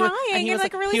was like crying in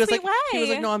like a really sweet way. He was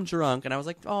like, no, I'm drunk, and I was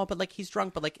like, oh, but like he's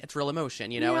drunk, but like it's real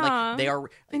emotion, you know? Yeah. And like they are,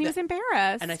 and he was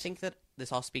embarrassed. And I think that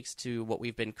this all speaks to what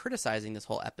we've been criticizing this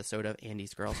whole episode of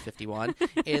Andy's Girls 51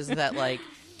 is that like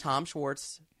Tom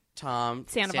Schwartz,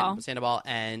 Sandoval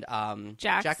and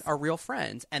Jax are real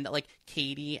friends, and that like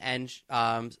Katie and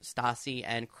Stassi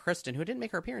and Kristen, who didn't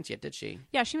make her appearance yet, did she?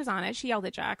 Yeah, she was on it. She yelled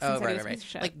at Jax. Oh, right.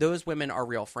 Like those women are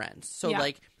real friends. So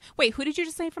like, wait, who did you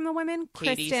just say from the women?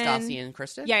 Katie, Stassi, and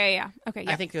Kristen. Yeah. Okay,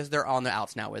 yeah. I think because they're on the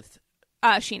outs now with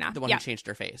Sheena, the one who changed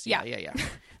her face. Yeah.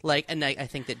 Like, and I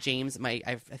think that James might.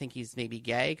 I think he's maybe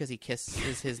gay because he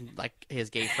kisses his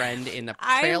gay friend in the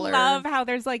trailer. I love how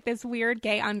there's like this weird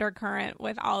gay undercurrent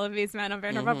with all of these men on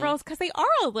Vanderpump Rules because they are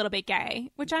a little bit gay,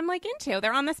 which I'm like into.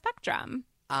 They're on the spectrum.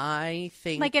 I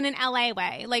think like in an LA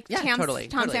way, like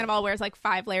Tom Sandoval wears like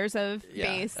 5 layers of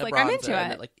base. Like I'm into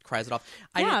it. It like cries it off.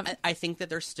 I think that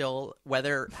there's still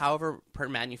however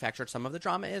manufactured some of the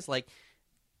drama is, like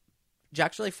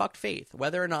Jax really fucked Faith,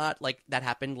 whether or not like that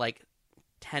happened like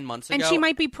 10 months ago. And she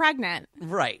might be pregnant.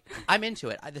 Right. I'm into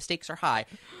it. The stakes are high.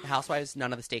 The Housewives,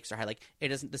 none of the stakes are high. Like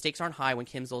the stakes aren't high when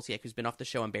Kim Zolciak, who's been off the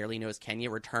show and barely knows Kenya,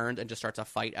 returned and just starts a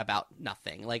fight about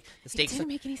nothing. Like the stakes didn't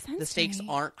make any sense. The stakes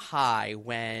aren't high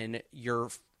when your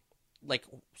like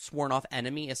sworn off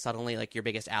enemy is suddenly like your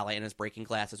biggest ally and is breaking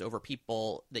glasses over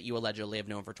people that you allegedly have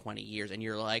known for 20 years, and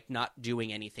you're like not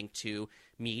doing anything to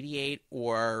mediate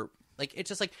or like it's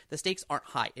just like the stakes aren't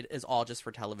high. It is all just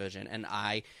for television, and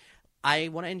I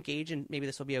want to engage, and maybe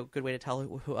this will be a good way to tell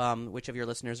which of your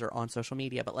listeners are on social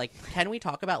media. But like, can we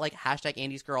talk about like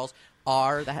 #Andy's Girls?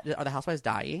 Are the Housewives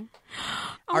dying?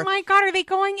 My God, are they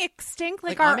going extinct?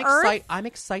 Like our Earth? I'm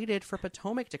excited for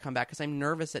Potomac to come back because I'm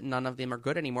nervous that none of them are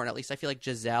good anymore. And at least I feel like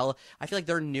Giselle. I feel like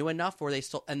they're new enough where they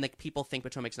still and like people think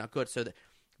Potomac's not good, so that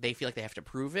they feel like they have to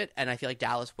prove it. And I feel like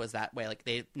Dallas was that way. Like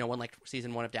no one liked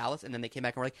season 1 of Dallas, and then they came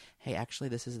back and were like, hey, actually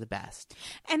this is the best.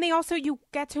 And they also, you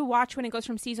get to watch when it goes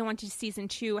from season 1 to season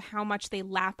 2 how much they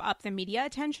lap up the media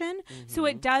attention. Mm-hmm. So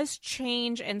it does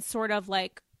change and sort of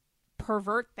like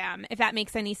pervert them, if that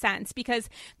makes any sense, because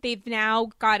they've now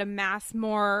got a mass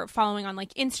more following on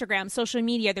like Instagram, social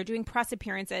media. They're doing press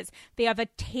appearances. They have a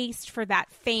taste for that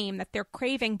fame that they're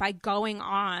craving by going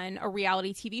on a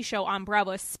reality TV show on Bravo,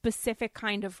 a specific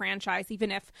kind of franchise.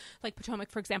 Even if like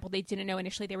Potomac, for example, they didn't know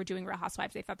initially they were doing Real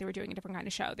Housewives. They thought they were doing a different kind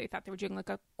of show. They thought they were doing like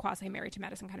a quasi Married to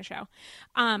Medicine kind of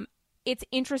show. It's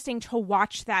interesting to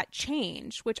watch that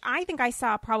change, which I think I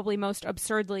saw probably most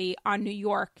absurdly on New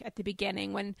York at the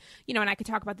beginning when, you know, and I could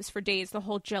talk about this for days, the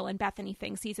whole Jill and Bethany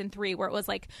thing, season 3, where it was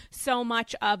like so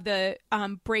much of the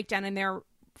breakdown in their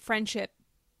friendship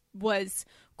was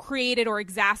created or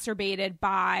exacerbated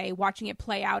by watching it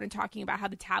play out and talking about how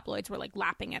the tabloids were like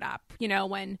lapping it up. You know,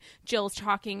 when Jill's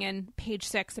talking in Page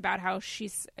 6 about how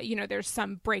she's, you know, there's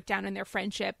some breakdown in their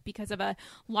friendship because of a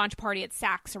launch party at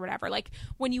Saks or whatever. Like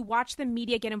when you watch the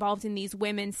media get involved in these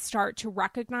women start to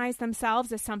recognize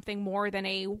themselves as something more than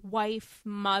a wife,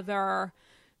 mother,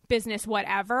 business,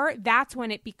 whatever, that's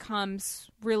when it becomes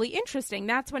really interesting.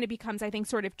 That's when it becomes, I think,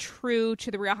 sort of true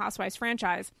to the Real Housewives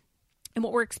franchise. And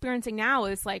what we're experiencing now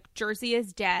is like Jersey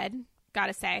is dead,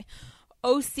 gotta say.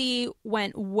 OC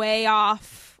went way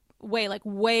off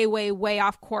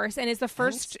course, and is the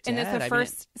first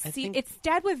it's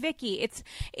dead with Vicky. It's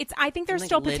I think there's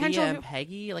still Lydia potential. And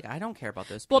Peggy, like I don't care about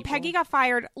those people. Well, Peggy got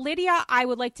fired. Lydia, I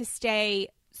would like to stay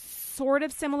sort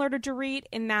of similar to Dorit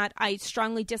in that I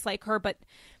strongly dislike her, but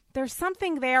there's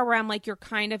something there where I'm like, you're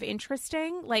kind of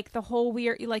interesting. Like the whole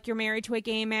weird, like you're married to a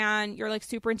gay man, you're like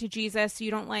super into Jesus, so you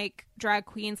don't like drag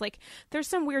queens. Like there's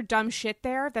some weird dumb shit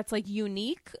there that's like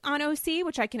unique on OC,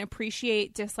 which I can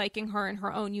appreciate disliking her in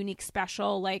her own unique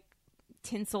special, like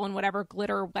tinsel and whatever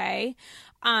glitter way.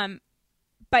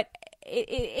 But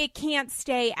it can't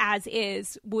stay as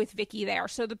is with Vicky there.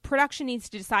 So the production needs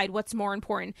to decide what's more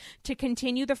important, to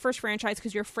continue the first franchise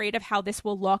because you're afraid of how this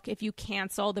will look if you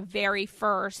cancel the very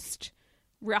first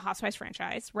Real Housewives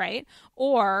franchise, right?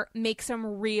 Or make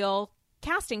some real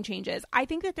casting changes. I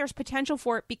think that there's potential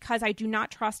for it because I do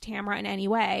not trust Tamra in any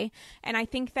way. And I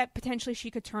think that potentially she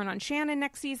could turn on Shannon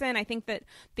next season. I think that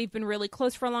they've been really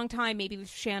close for a long time. Maybe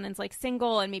Shannon's like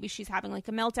single and maybe she's having like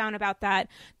a meltdown about that.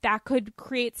 That could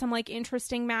create some like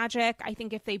interesting magic. I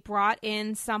think if they brought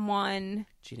in someone...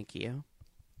 Gina Keogh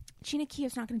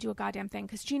Keough's not going to do a goddamn thing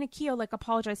because Gina Keogh like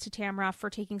apologized to Tamra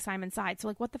for taking Simon's side. So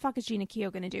like, what the fuck is Gina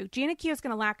Keogh going to do? Gina Keough's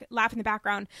going to laugh in the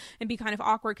background and be kind of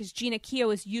awkward because Gina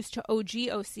Keogh is used to OG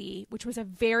OC, which was a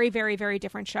very, very, very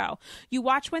different show. You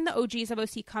watch when the OGs of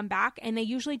OC come back and they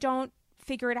usually don't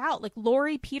figure it out. Like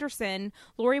Lori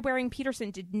Waring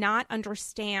Peterson did not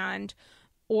understand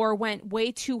or went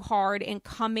way too hard in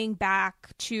coming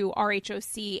back to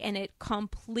RHOC, and it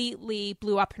completely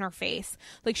blew up in her face.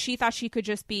 Like, she thought she could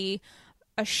just be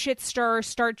a shit stir,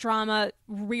 start drama,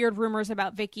 weird rumors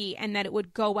about Vicky, and that it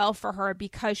would go well for her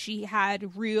because she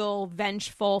had real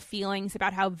vengeful feelings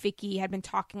about how Vicky had been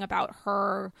talking about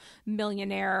her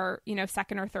millionaire, you know,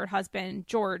 second or third husband,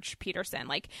 George Peterson.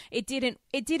 Like, it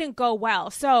didn't go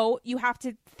well. So you have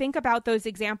to think about those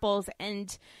examples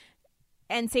and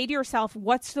say to yourself,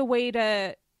 what's the way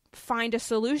to find a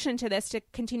solution to this to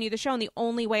continue the show? And the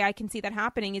only way I can see that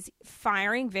happening is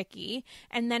firing Vicky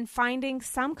and then finding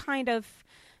some kind of,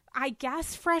 I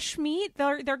guess, fresh meat.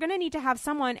 They're going to need to have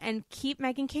someone and keep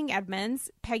Meghan King Edmonds.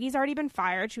 Peggy's already been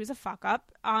fired. She was a fuck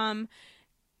up.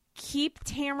 keep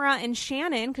Tamra and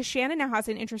Shannon, because Shannon now has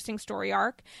an interesting story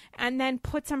arc, and then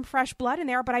put some fresh blood in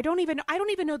there. But I don't even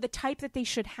know the type that they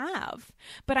should have.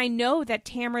 But I know that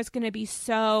Tamra's going to be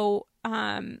so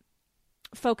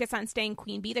focused on staying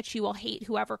queen bee that she will hate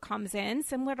whoever comes in,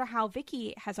 similar to how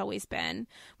Vicky has always been,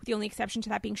 with the only exception to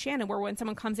that being Shannon, where when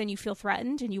someone comes in, you feel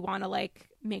threatened and you want to like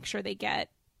make sure they get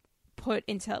put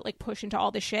into like push into all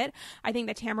the shit. I think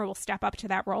that Tamra will step up to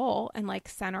that role and like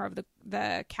center of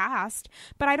the cast.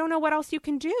 But I don't know what else you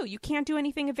can do. You can't do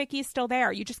anything if Vicky's still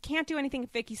there. You just can't do anything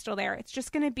if Vicky's still there. It's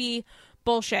just going to be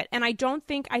bullshit. And I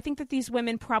think that these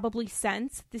women probably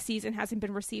sense the season hasn't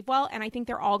been received well, and I think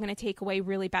they're all going to take away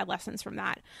really bad lessons from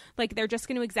that. Like they're just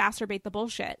going to exacerbate the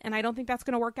bullshit, and I don't think that's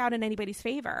going to work out in anybody's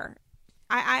favor.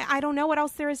 I don't know what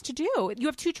else there is to do. You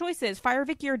have two choices: fire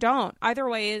Vicky or don't.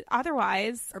 Otherwise,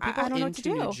 I don't know what to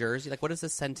do. New Jersey, like, what is the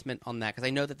sentiment on that? Because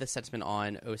I know that the sentiment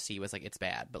on OC was like it's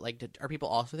bad, but like, are people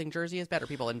also think Jersey is bad? Are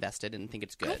people invested and think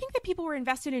it's good? I think that people were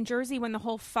invested in Jersey when the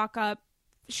whole fuck up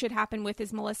should happen with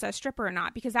is Melissa a stripper or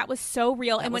not, because that was so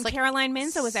real. And when like Caroline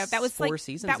Minza was out, that was like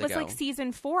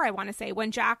season 4, I want to say,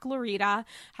 when Jack Lorita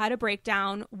had a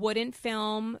breakdown, wouldn't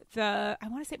film I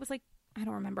want to say it was like, I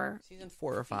don't remember. Season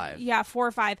 4 or 5. Yeah, 4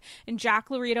 or 5. And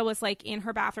Jack Lorita was like in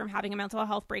her bathroom having a mental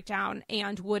health breakdown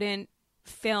and wouldn't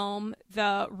film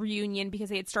the reunion because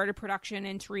they had started production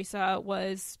and Teresa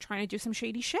was trying to do some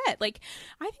shady shit. Like,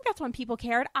 I think that's when people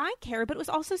cared. I cared, but it was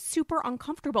also super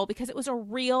uncomfortable because it was a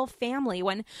real family.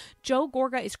 When Joe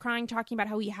Gorga is crying, talking about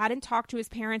how he hadn't talked to his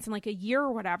parents in like a year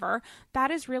or whatever,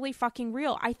 that is really fucking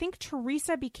real. I think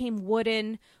Teresa became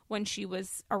wooden when she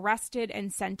was arrested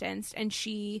and sentenced, and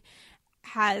she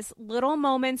has little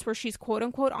moments where she's quote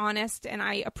unquote honest, and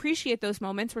I appreciate those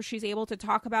moments where she's able to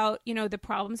talk about, you know, the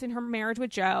problems in her marriage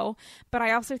with Joe. But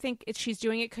I also think she's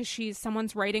doing it because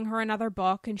someone's writing her another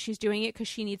book, and she's doing it because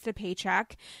she needs the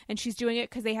paycheck, and she's doing it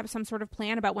because they have some sort of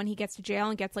plan about when he gets to jail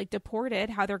and gets like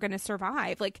deported, how they're going to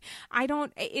survive. Like, I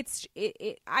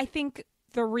think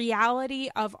the reality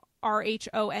of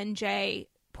RHONJ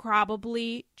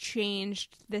probably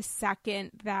changed the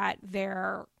second that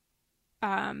they're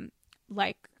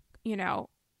like, you know,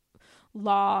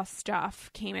 law stuff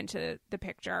came into the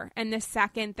picture. And the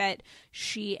second that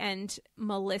she and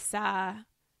Melissa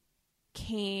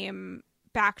came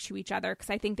back to each other, because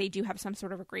I think they do have some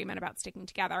sort of agreement about sticking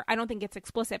together. I don't think it's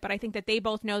explicit, but I think that they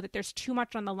both know that there's too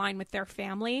much on the line with their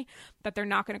family, that they're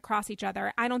not going to cross each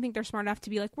other. I don't think they're smart enough to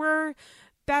be like, we're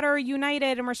better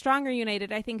united and we're stronger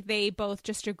united. I think they both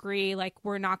just agree, like,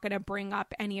 we're not going to bring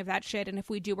up any of that shit, and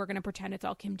if we do, we're going to pretend it's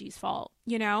all Kim D's fault.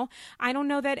 You know, I don't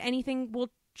know that anything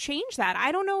will change that.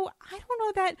 I don't know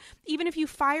that even if you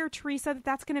fire Teresa,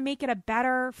 that's going to make it a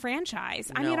better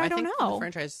franchise. I don't know. The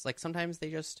franchise, like, sometimes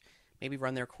they just maybe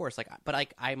run their course. Like, but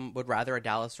like, I would rather a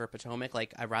Dallas or a Potomac.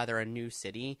 Like, I'd rather a new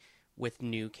city with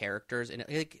new characters, and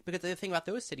like, because the thing about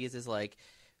those cities is like,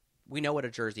 we know what a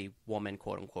Jersey woman,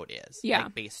 quote unquote, is. Yeah.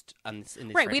 Like, based on this.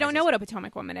 Right. We don't know what a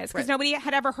Potomac woman is because nobody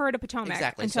had ever heard of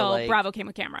Potomac until like, Bravo came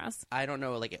with cameras. I don't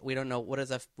know. Like, we don't know what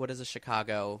is a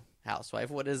Chicago housewife.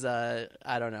 What is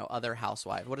other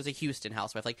housewife? What is a Houston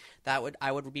housewife? Like,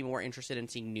 I would be more interested in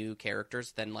seeing new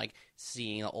characters than like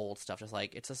seeing the old stuff. Just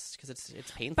like, it's just because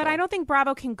it's painful. But I don't think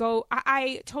Bravo can go.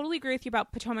 I totally agree with you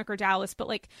about Potomac or Dallas, but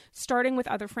like starting with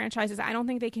other franchises, I don't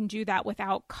think they can do that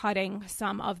without cutting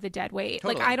some of the dead weight.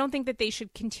 Totally. Like, I don't think that they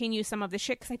should continue some of the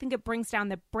shit because I think it brings down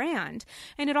the brand.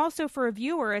 And it also, for a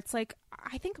viewer, it's like,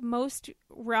 I think most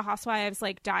Real Housewives,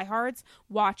 like diehards,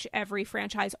 watch every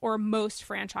franchise or most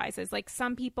franchises. Like,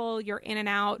 some people, you're in and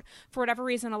out. For whatever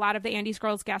reason, a lot of the Andy's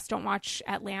Girls guests don't watch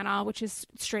Atlanta, which is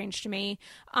strange to me.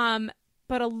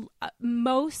 But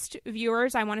most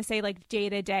viewers, I want to say, like, day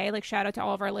to day, like, shout out to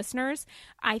all of our listeners,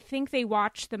 I think they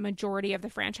watch the majority of the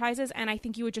franchises, and I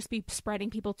think you would just be spreading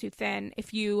people too thin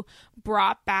if you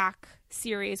brought back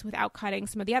series without cutting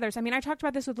some of the others. I mean, I talked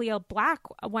about this with Leah Black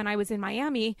when I was in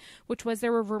Miami, which was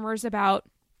there were rumors about,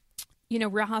 you know,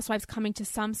 Real Housewives coming to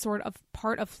some sort of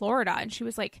part of Florida, and she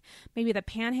was like, maybe the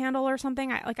Panhandle or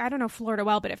something. I don't know Florida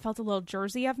well, but it felt a little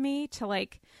Jersey of me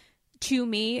to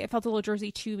me, it felt a little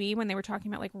Jersey to me when they were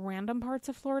talking about like random parts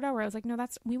of Florida where I was like, no,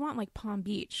 we want like Palm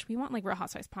Beach. We want like Real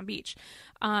Housewives Palm Beach.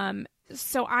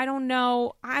 So I don't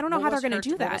know how they're going to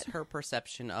do that. What was her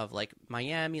perception of like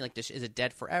Miami? Like, is it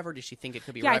dead forever? Does she think it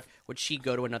could be alive? Would she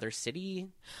go to another city?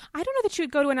 I don't know that she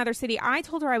would go to another city. I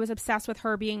told her I was obsessed with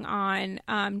her being on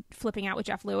Flipping Out with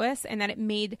Jeff Lewis, and that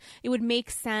it would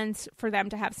make sense for them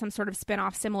to have some sort of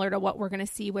spinoff similar to what we're going to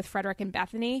see with Frederick and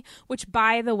Bethany, which,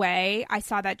 by the way, I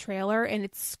saw that trailer and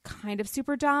it's kind of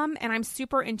super dumb, and I'm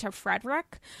super into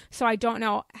Frederick, so I don't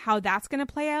know how that's going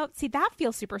to play out. See, that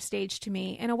feels super staged to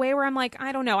me in a way where I'm like,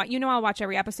 I don't know. I'll watch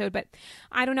every episode, but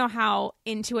I don't know how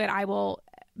into it I will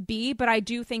be. But I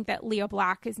do think that Leo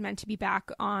Black is meant to be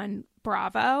back on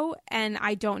Bravo, and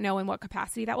I don't know in what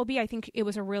capacity that will be. I think it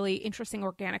was a really interesting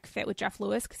organic fit with Jeff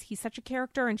Lewis because he's such a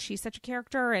character and she's such a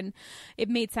character, and it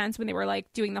made sense when they were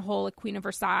like doing the whole Queen of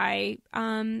Versailles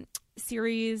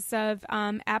series of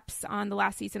eps on the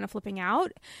last season of Flipping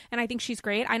Out, and I think she's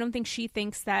great. I don't think she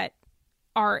thinks that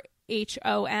our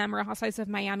HOM or Housewives of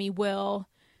Miami will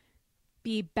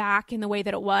be back in the way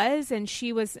that it was, and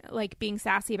she was like being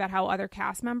sassy about how other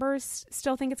cast members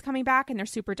still think it's coming back and they're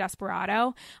super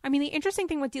desperado. I mean, the interesting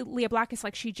thing with Leah Black is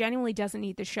like she genuinely doesn't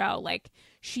need the show. Like,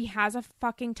 she has a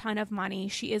fucking ton of money.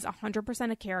 She is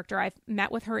 100% a character. I've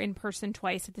met with her in person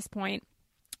twice at this point.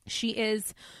 She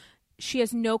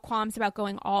has no qualms about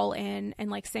going all in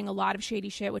and like saying a lot of shady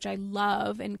shit, which I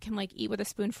love and can like eat with a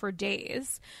spoon for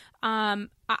days.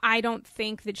 I don't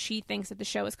think that she thinks that the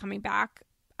show is coming back.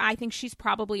 I think she's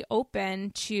probably open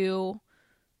to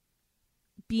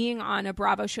being on a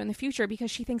Bravo show in the future because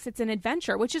she thinks it's an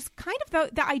adventure, which is kind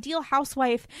of the ideal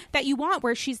housewife that you want,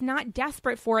 where she's not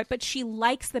desperate for it, but she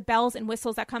likes the bells and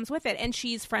whistles that comes with it. And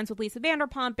she's friends with Lisa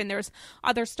Vanderpump, and there's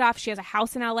other stuff. She has a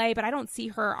house in LA, but I don't see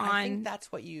her on I think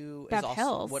that's what Bev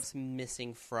Hills. What's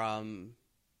missing from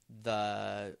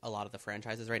a lot of the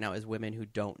franchises right now is women who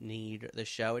don't need the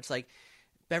show. It's like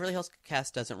Beverly Hills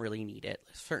cast doesn't really need it.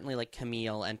 Certainly like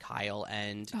Camille and Kyle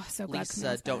and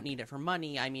Lisa don't need it for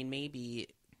money. I mean, maybe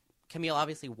Camille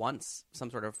obviously wants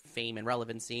some sort of fame and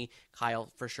relevancy.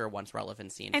 Kyle for sure wants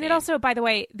relevancy and fame. It also, by the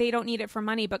way, they don't need it for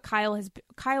money, but Kyle and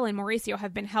Mauricio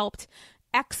have been helped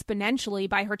exponentially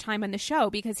by her time on the show,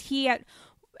 because he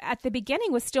at the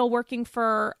beginning was still working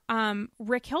for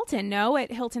Rick Hilton,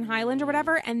 at Hilton Highland or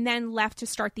whatever, and then left to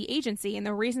start the agency. And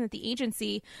the reason that the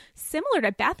agency, similar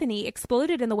to Bethany,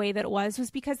 exploded in the way that it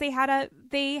was because they had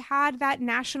that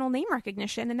national name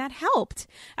recognition, and that helped,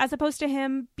 as opposed to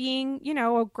him being,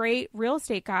 a great real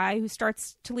estate guy who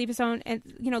starts to leave his own and,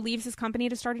 leaves his company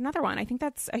to start another one. I think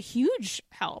that's a huge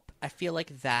help. I feel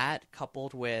like that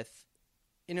coupled with,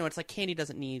 it's like Candy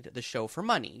doesn't need the show for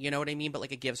money. You know what I mean? But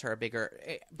like it gives her a bigger.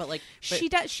 She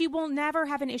does. She will never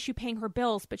have an issue paying her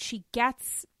bills, but she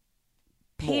gets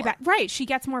payback. Right? She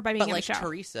gets more by being on the show. But like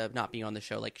Teresa not being on the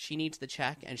show, like she needs the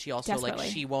check, and she also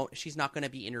she's not going to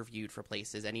be interviewed for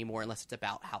places anymore unless it's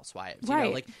about housewives.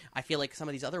 Right. Like I feel like some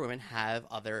of these other women have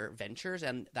other ventures,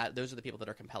 and those are the people that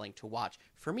are compelling to watch.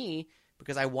 For me,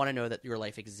 because I want to know that your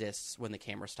life exists when the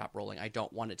cameras stop rolling. I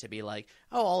don't want it to be like,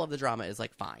 oh, all of the drama is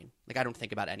like fine. Like I don't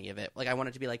think about any of it. Like I want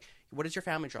it to be like, what is your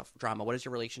family drama? What is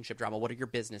your relationship drama? What are your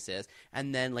businesses?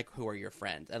 And then like, who are your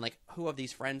friends? And like, who of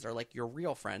these friends are like your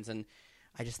real friends? And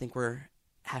I just think we're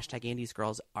 #Andy's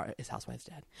girls is Housewives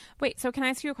dead. Wait, so can I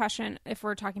ask you a question? If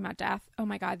we're talking about death, oh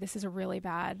my God, this is a really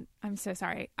bad. I'm so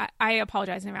sorry. I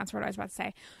apologize in advance for what I was about to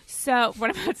say. So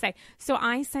what I'm about to say. So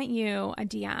I sent you a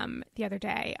DM the other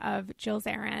day of Jill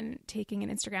Zarin taking an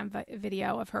Instagram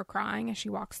video of her crying as she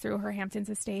walks through her Hamptons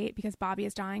estate because Bobby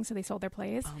is dying, so they sold their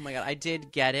place. Oh my God, I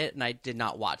did get it and I did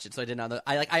not watch it, so I did not know.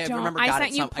 I remember I got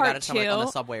it like on the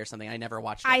subway or something. I never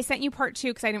watched it. I sent you part 2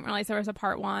 because I didn't realize there was a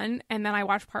part 1, and then I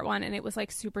watched part 1 and it was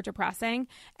like super depressing.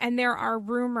 And there are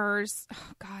rumors,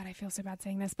 oh God, I feel so bad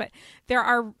saying this, but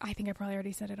I think I probably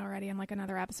already said it already on like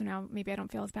another episode now, maybe I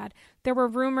don't feel as bad. There were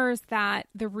rumors that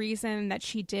the reason that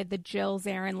she did the Jill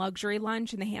Zarin luxury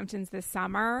lunch in the Hamptons this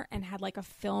summer and had like a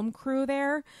film crew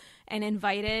there and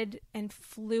invited and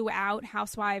flew out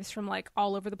housewives from like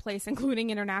all over the place, including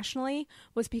internationally,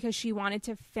 was because she wanted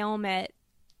to film it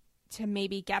to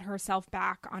maybe get herself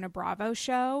back on a Bravo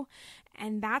show.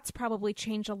 And that's probably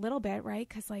changed a little bit, right?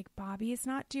 Because like Bobby is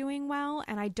not doing well.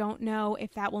 And I don't know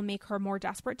if that will make her more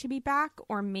desperate to be back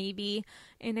or maybe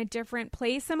in a different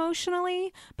place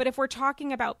emotionally. But if we're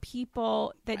talking about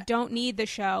people that don't need the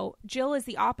show, Jill is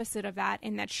the opposite of that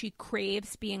in that she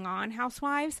craves being on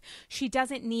Housewives. She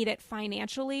doesn't need it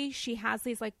financially. She has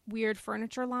these like weird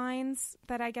furniture lines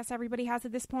that I guess everybody has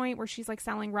at this point where she's like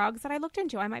selling rugs that I looked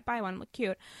into. I might buy one, look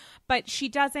cute. But she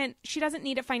doesn't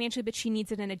need it financially, but she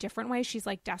needs it in a different way. She's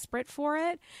like desperate for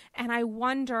it. And I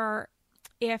wonder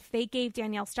if they gave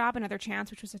Danielle Staub another chance,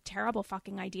 which was a terrible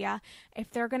fucking idea, if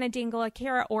they're going to dangle a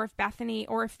carrot, or if Bethany,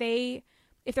 or if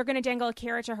they're going to dangle a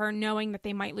carrot to her knowing that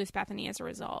they might lose Bethany as a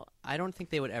result. I don't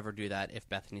think they would ever do that if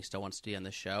Bethany still wants to be on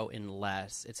the show,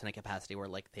 unless it's in a capacity where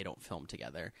like they don't film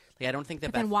together. Like I don't think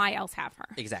that. But then why else have her?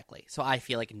 Exactly. So I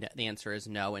feel like the answer is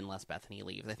no, unless Bethany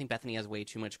leaves. I think Bethany has way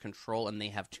too much control, and they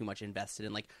have too much invested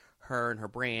in like her and her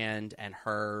brand and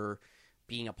her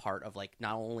being a part of like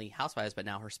not only Housewives but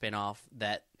now her spinoff.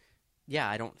 That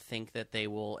I don't think that they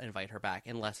will invite her back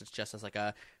unless it's just as like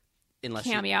a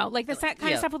cameo, like the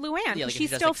kind of stuff with Luann. Yeah, like she's she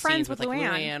does, still like, friends with like,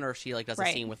 Luann, or she like does a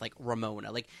scene with like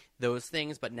Ramona, like those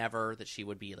things, but never that she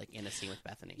would be like in a scene with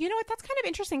Bethany. You know what? That's kind of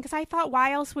interesting because I thought,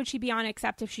 why else would she be on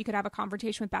except if she could have a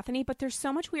confrontation with Bethany? But there's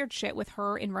so much weird shit with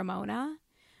her and Ramona,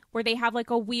 where they have like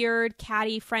a weird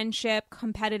catty friendship,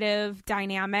 competitive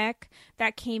dynamic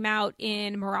that came out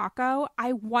in Morocco.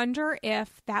 I wonder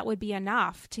if that would be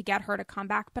enough to get her to come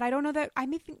back. But I don't know that. I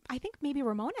think maybe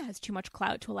Ramona has too much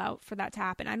clout to allow for that to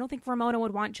happen. I don't think Ramona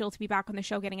would want Jill to be back on the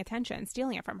show getting attention,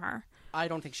 stealing it from her. I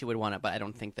don't think she would want it, but I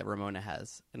don't think that Ramona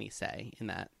has any say in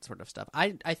that sort of stuff.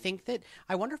 I think that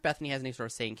I wonder if Bethany has any sort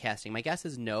of say in casting. My guess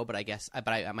is no, but my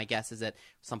guess is that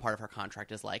some part of her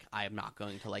contract is like, I am not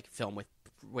going to like film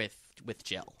with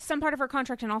Jill. Some part of her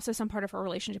contract and also some part of her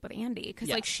relationship with Andy, because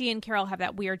like she and Carol have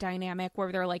that weird dynamic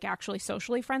where they're like actually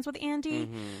socially friends with Andy,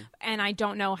 and I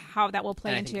don't know how that will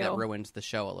play into. I think that ruins the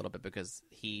show a little bit because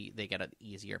they get an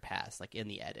easier pass like in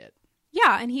the edit.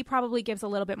 Yeah, and he probably gives a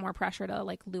little bit more pressure to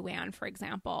like Luann, for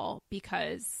example,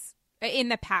 because in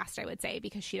the past, I would say,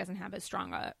 because she doesn't have as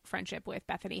strong a friendship with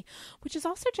Bethany, which is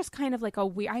also just kind of like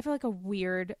I feel like a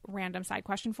weird random side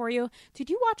question for you. Did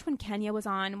you watch when Kenya was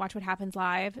on Watch What Happens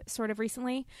Live sort of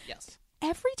recently? Yes.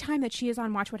 Every time that she is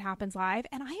on Watch What Happens Live,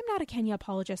 and I am not a Kenya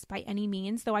apologist by any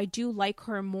means, though I do like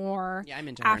her more I'm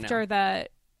into her after the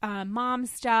mom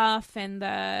stuff and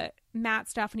the Matt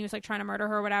stuff when he was like trying to murder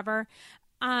her or whatever.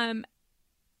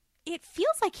 It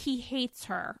feels like he hates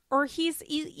her, or he's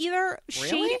either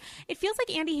shady. Really? It feels like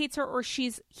Andy hates her, or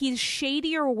he's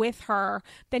shadier with her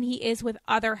than he is with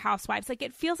other housewives. Like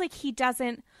it feels like he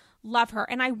doesn't love her,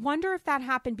 and I wonder if that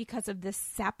happened because of the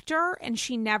scepter, and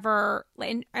she never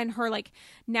and her like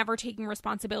never taking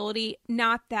responsibility.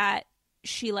 Not that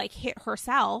she like hit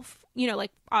herself, you know,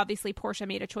 like obviously Portia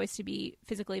made a choice to be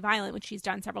physically violent, which she's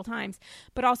done several times,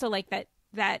 but also like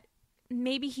that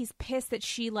maybe he's pissed that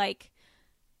she like.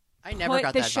 I never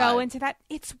got the show vibe. into that.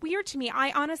 It's weird to me. I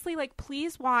honestly like.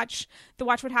 Please watch the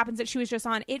Watch What Happens that she was just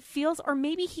on. It feels, or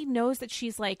maybe he knows that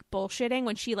she's like bullshitting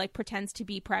when she like pretends to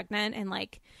be pregnant and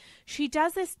like she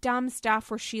does this dumb stuff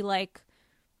where she like,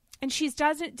 and she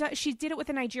did it with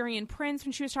a Nigerian prince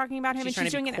when she was talking about him. She's and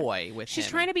she's trying doing to be coy with him. She's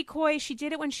trying to be coy. She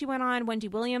did it when she went on Wendy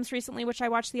Williams recently, which I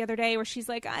watched the other day, where she's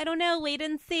like, I don't know, wait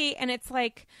and see. And it's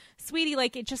like, sweetie,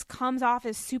 like it just comes off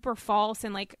as super false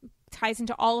and like ties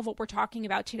into all of what we're talking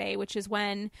about today, which is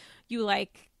when you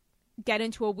like get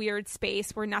into a weird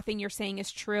space where nothing you're saying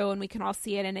is true and we can all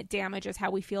see it and it damages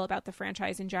how we feel about the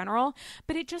franchise in general.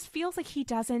 But it just feels like he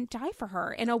doesn't die for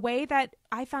her in a way that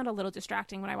I found a little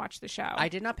distracting when I watched the show. I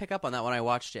did not pick up on that when I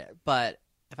watched it, but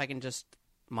if I can just,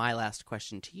 my last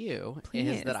question to you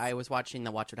is that I was watching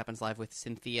the Watch What Happens Live with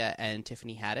Cynthia and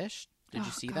Tiffany Haddish. Did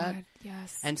you see that?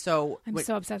 Yes. And so I'm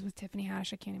so obsessed with Tiffany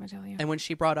Haddish, I can't even tell you. And when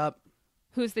she brought up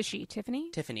who's the she? Tiffany?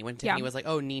 Tiffany. When Tiffany was like,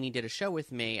 oh, Nene did a show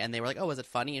with me. And they were like, oh, was it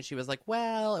funny? And she was like,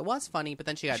 well, it was funny. But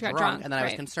then she got drunk. And then I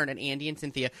was concerned. And Andy and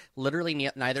Cynthia, literally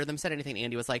neither of them said anything.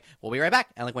 Andy was like, we'll be right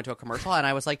back. And like went to a commercial. And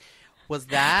I was like, was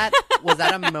that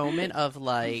a moment of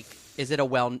like, is it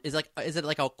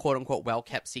like a quote unquote well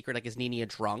kept secret? Like, is Nene a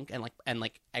drunk and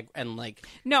like?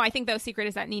 No, I think the secret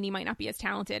is that Nene might not be as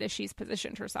talented as she's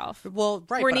positioned herself. Well,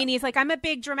 right. Where Nene's like, I'm a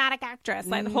big dramatic actress.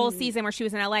 Like the whole season where she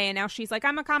was in LA, and now she's like,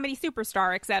 I'm a comedy superstar.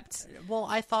 Except, well,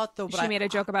 I thought though, but she made a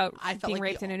joke about being like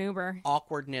raped in an Uber.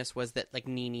 Awkwardness was that like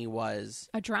Nene was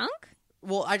a drunk.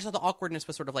 Well, I just thought the awkwardness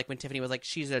was sort of like when Tiffany was like,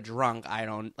 she's a drunk. I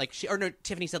don't like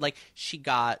Tiffany said like she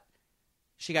got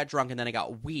drunk and then it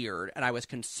got weird and I was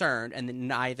concerned, and then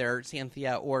neither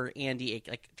Cynthia or Andy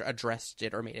like addressed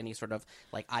it or made any sort of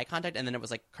like eye contact, and then it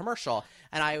was like commercial,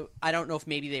 and I don't know if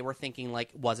maybe they were thinking like,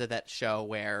 was it that show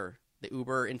where the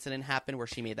Uber incident happened where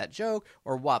she made that joke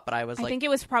or what, but I think it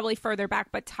was probably further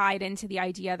back but tied into the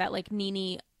idea that like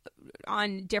Nene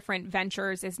on different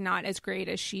ventures is not as great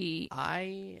as she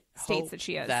states that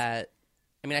she is. I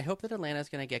hope that Atlanta's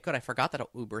going to get good. I forgot that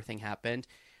Uber thing happened.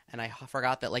 And I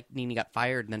forgot that like Nene got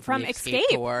fired and then from the Escape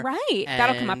tour, right? And,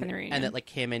 that'll come up in the reunion. And that like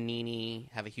Kim and Nene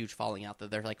have a huge falling out that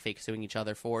they're like fake suing each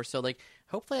other for. So like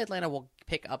hopefully Atlanta will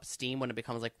pick up steam when it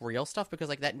becomes like real stuff, because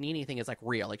like that Nene thing is like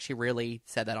real. Like she really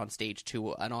said that on stage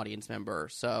to an audience member.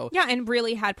 So yeah, and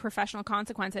really had professional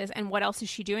consequences. And what else is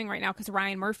she doing right now? Because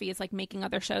Ryan Murphy is like making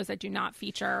other shows that do not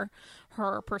feature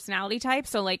her personality type.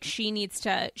 So like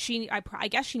I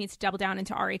guess she needs to double down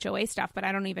into RHOA stuff, but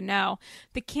I don't even know.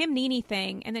 The Kim Nene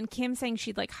thing, and then Kim saying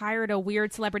she'd like hired a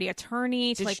weird celebrity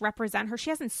attorney to like represent her. She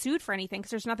hasn't sued for anything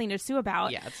because there's nothing to sue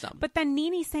about. Yeah, it's dumb. But then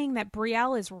Nene saying that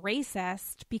Brielle is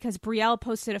racist because Brielle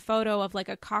posted a photo of like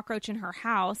a cockroach in her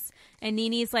house, and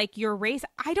Nene's like, you're racist.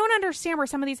 I don't understand where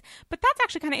some of these, but that's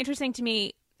actually kind of interesting to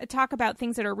me. talk about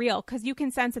things that are real, because you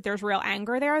can sense that there's real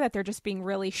anger there, that they're just being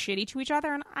really shitty to each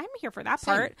other, and I'm here for that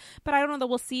part. But I don't know that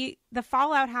we'll see the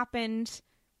fallout happened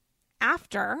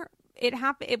after. It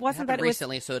happened. It wasn't that it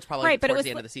recently, was, so it's probably right, but it was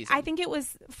the end of the season. I think it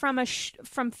was from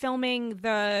from filming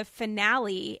the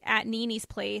finale at Nene's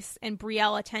place, and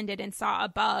Brielle attended and saw a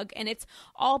bug, and it's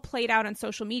all played out on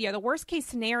social media. The worst case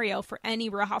scenario for any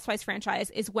Real Housewives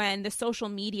franchise is when the social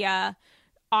media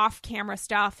off-camera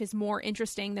stuff is more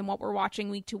interesting than what we're watching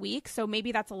week to week. So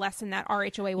maybe that's a lesson that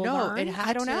RHOA will learn.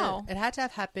 I don't know. It had to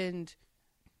have happened.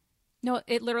 No,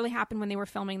 it literally happened when they were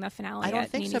filming the finale. I don't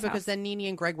think Nene's so, because house. then Nene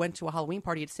and Greg went to a Halloween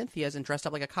party at Cynthia's and dressed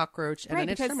up like a cockroach and an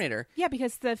exterminator. Yeah,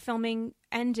 because the filming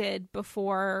ended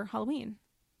before Halloween.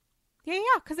 Yeah,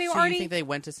 because they were so already... you think they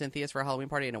went to Cynthia's for a Halloween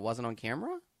party and it wasn't on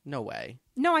camera? No way.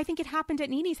 No, I think it happened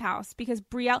at Nene's house, because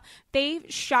Brielle... They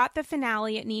shot the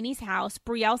finale at Nene's house.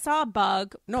 Brielle saw a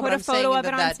bug, put a photo of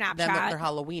it on Snapchat. Their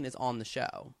Halloween is on the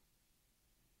show.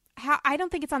 I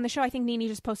don't think it's on the show. I think Nene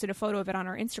just posted a photo of it on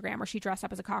her Instagram where she dressed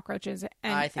up as a cockroach.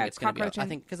 I think it's going to be. I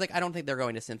think because I don't think they're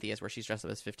going to Cynthia's where she's dressed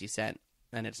up as 50 Cent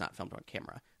and it's not filmed on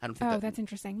camera. I don't think. That's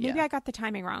interesting. Maybe I got the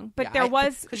timing wrong, but there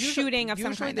was shooting of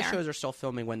some kind there. Usually the shows are still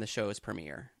filming when the shows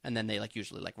premiere, and then they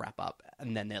usually wrap up,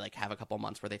 and then they have a couple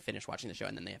months where they finish watching the show,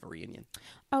 and then they have a reunion.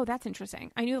 Oh, that's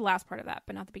interesting. I knew the last part of that,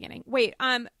 but not the beginning. Wait,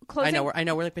 closing. I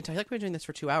know. We've been doing this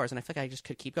for 2 hours, and I feel like I just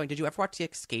could keep going. Did you ever watch the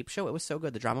Escape show? It was so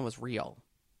good. The drama was real.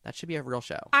 That should be a real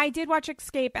show. I did watch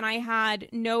Escape, and I had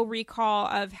no recall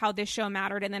of how this show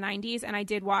mattered in the 90s, and I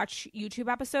did watch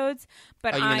YouTube episodes.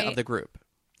 But you mean of the group?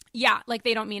 Yeah,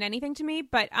 they don't mean anything to me,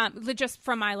 but just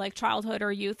from my childhood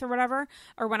or youth or whatever,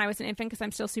 or when I was an infant, because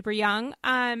I'm still super young.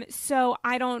 So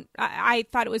I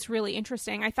thought it was really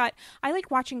interesting. I like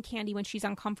watching Candy when she's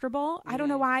uncomfortable. I don't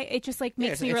know why. It just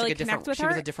makes me really connect with her. She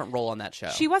was a different role on that show.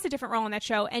 She was a different role on that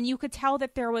show, and you could tell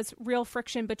that there was real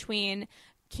friction between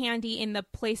Candy in the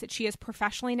place that she is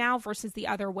professionally now versus the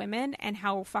other women, and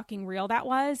how fucking real that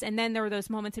was. And then there were those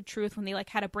moments of truth when they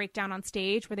had a breakdown on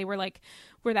stage where they were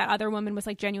where that other woman was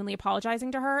genuinely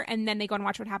apologizing to her, and then they go and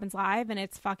watch what happens live, and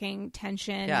it's fucking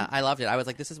tension. Yeah, I loved it. I was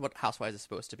like, this is what Housewives is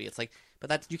supposed to be. It's but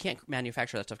that's, you can't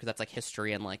manufacture that stuff because that's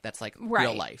history and that's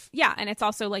real life. Yeah, and it's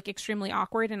also extremely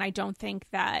awkward, and I don't think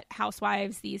that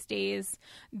Housewives these days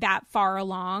that far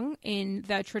along in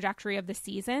the trajectory of the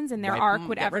seasons and their arc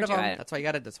would ever do it. That's why you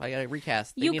got to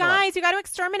recast. You guys, you got to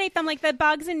exterminate them like the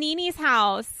bugs in Nene's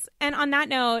house. And on that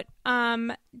note,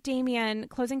 Damien,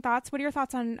 closing thoughts. What are your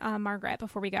thoughts on Margaret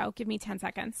before we go? Give me 10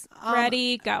 seconds.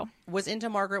 Ready, go. Was into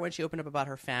Margaret when she opened up about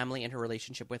her family and her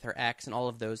relationship with her ex and all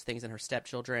of those things and her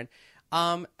stepchildren.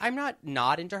 I'm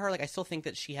not into her. I still think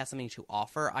that she has something to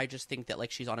offer. I just think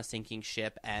that she's on a sinking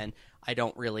ship, and I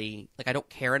don't really I don't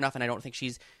care enough, and I don't think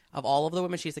she's, of all of the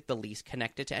women, she's the least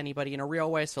connected to anybody in a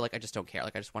real way. So I just don't care. I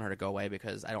just want her to go away,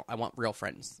 because I want real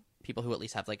friends, people who at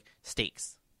least have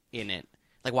stakes in it.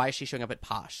 Why is she showing up at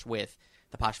Posh with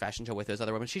the Posh fashion show with those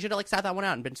other women? She should have sat that one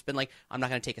out and been I'm not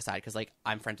going to take a side because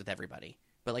I'm friends with everybody.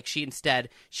 But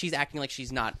she's acting like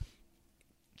she's not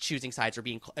choosing sides or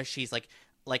being she's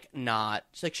not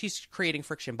she's creating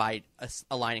friction by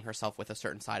aligning herself with a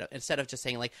certain side instead of just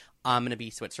saying I'm going to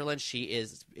be Switzerland. She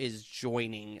is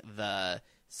joining the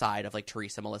side of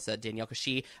Teresa, Melissa, Danielle, because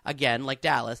she, again, like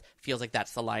Dallas, feels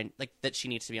that's the line that she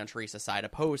needs to be on Teresa's side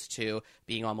opposed to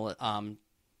being on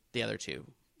the other two,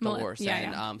 Dolores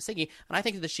and Siggy. And I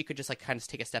think that she could just kind of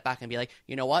take a step back and be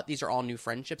you know what, these are all new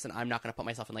friendships, and I'm not going to put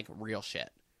myself in real shit.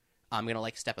 I'm going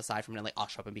to step aside from it, and I'll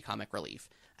show up and be comic relief.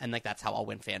 And that's how I'll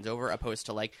win fans over, opposed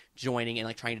to joining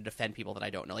and trying to defend people that I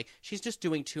don't know. She's just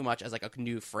doing too much as a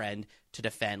new friend to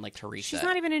defend Teresa. She's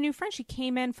not even a new friend. She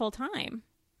came in full time.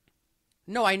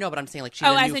 No, I know, but I'm saying she's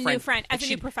a new friend, as a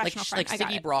new professional friend.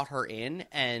 Siggy brought her in,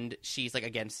 and she's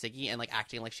against Siggy and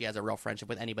acting like she has a real friendship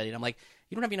with anybody. And I'm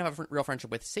you don't even have a real friendship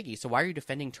with Siggy, so why are you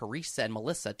defending Teresa and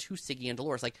Melissa to Siggy and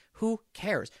Dolores? Who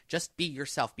cares? Just be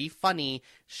yourself. Be funny.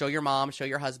 Show your mom. Show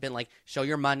your husband. Show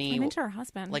your money. I'm into her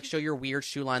husband. Show your weird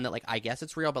shoe line that I guess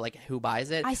it's real, but who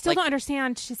buys it? I still don't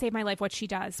understand, to save my life, what she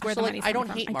does. Where the money's I don't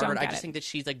from. hate Margaret. I just think that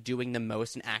she's doing the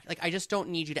most and act I just don't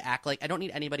need you to act I don't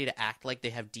need anybody to act like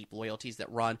they have deep loyalties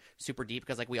that run super deep,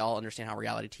 because we all understand how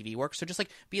reality TV works. So just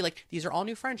be these are all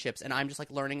new friendships, and I'm just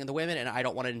learning the women, and I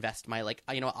don't want to invest my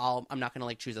I'm not going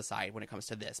to choose a side when it comes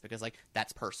to this, because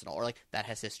that's personal, or that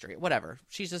has history, whatever.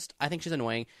 I think she's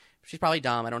annoying. She's probably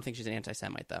dumb. I don't think she's an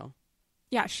anti-Semite though.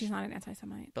 Yeah, she's not an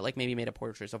anti-Semite. But maybe made a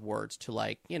poor choice of words to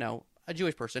a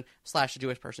Jewish person / a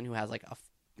Jewish person who has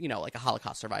a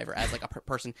Holocaust survivor as a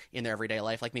person in their everyday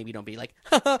life. Maybe don't be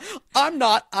I'm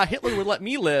not, Hitler would let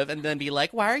me live, and then be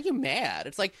why are you mad?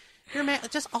 It's you're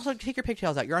mad. Just also take your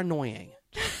pigtails out. You're annoying.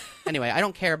 Anyway, I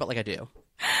don't care, but I do.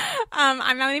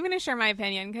 I'm not even going to share my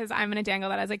opinion because I'm going to dangle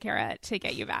that as a carrot to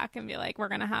get you back and be like, we're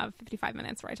going to have 55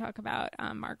 minutes where I talk about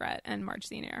Margaret and Marge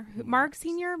Sr. Marge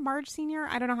Sr.?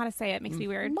 I don't know how to say it. Makes me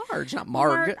weird. Marge, not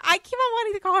Marg. I keep on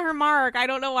wanting to call her Marg. I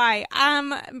don't know why.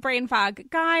 Brain fog.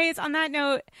 Guys, on that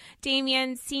note,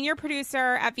 Damien, senior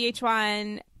producer at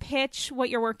VH1, pitch what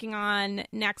you're working on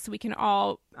next so we can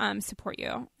all support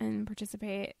you and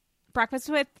participate. Breakfast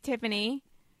with Tiffany.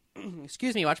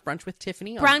 Excuse me, watch Brunch with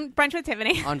Tiffany on, Brunch with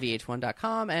Tiffany on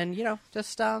VH1.com, and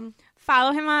just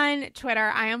follow him on Twitter.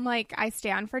 I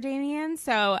stand for Damien,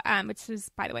 so which is,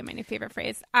 by the way, my new favorite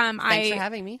phrase. Thanks for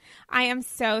having me. I am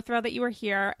so thrilled that you were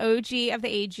here, OG of the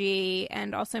AG,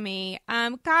 and also me.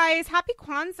 Guys, happy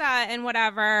Kwanzaa and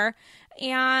whatever.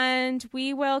 And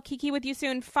we will kiki with you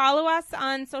soon. Follow us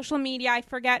on social media. I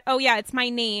forget. Oh, yeah, it's my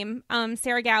name,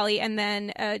 Sarah Galley, and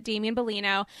then Damien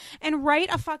Bellino. And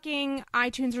write a fucking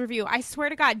iTunes review. I swear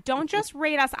to God, don't just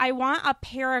rate us. I want a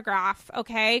paragraph,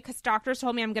 okay? Because doctors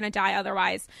told me I'm going to die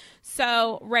otherwise.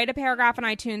 So write a paragraph on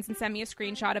iTunes and send me a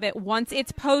screenshot of it once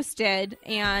it's posted,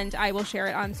 and I will share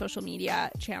it on social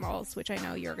media channels, which I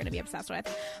know you're going to be obsessed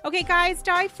with. Okay, guys,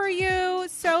 die for you.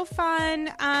 So fun.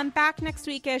 Back next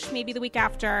weekish, maybe the week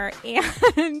after,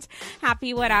 and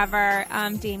happy whatever.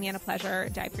 Damien, a pleasure.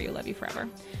 Die for you. Love you forever.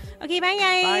 Okay, bye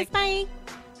guys. Bye.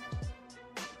 Bye.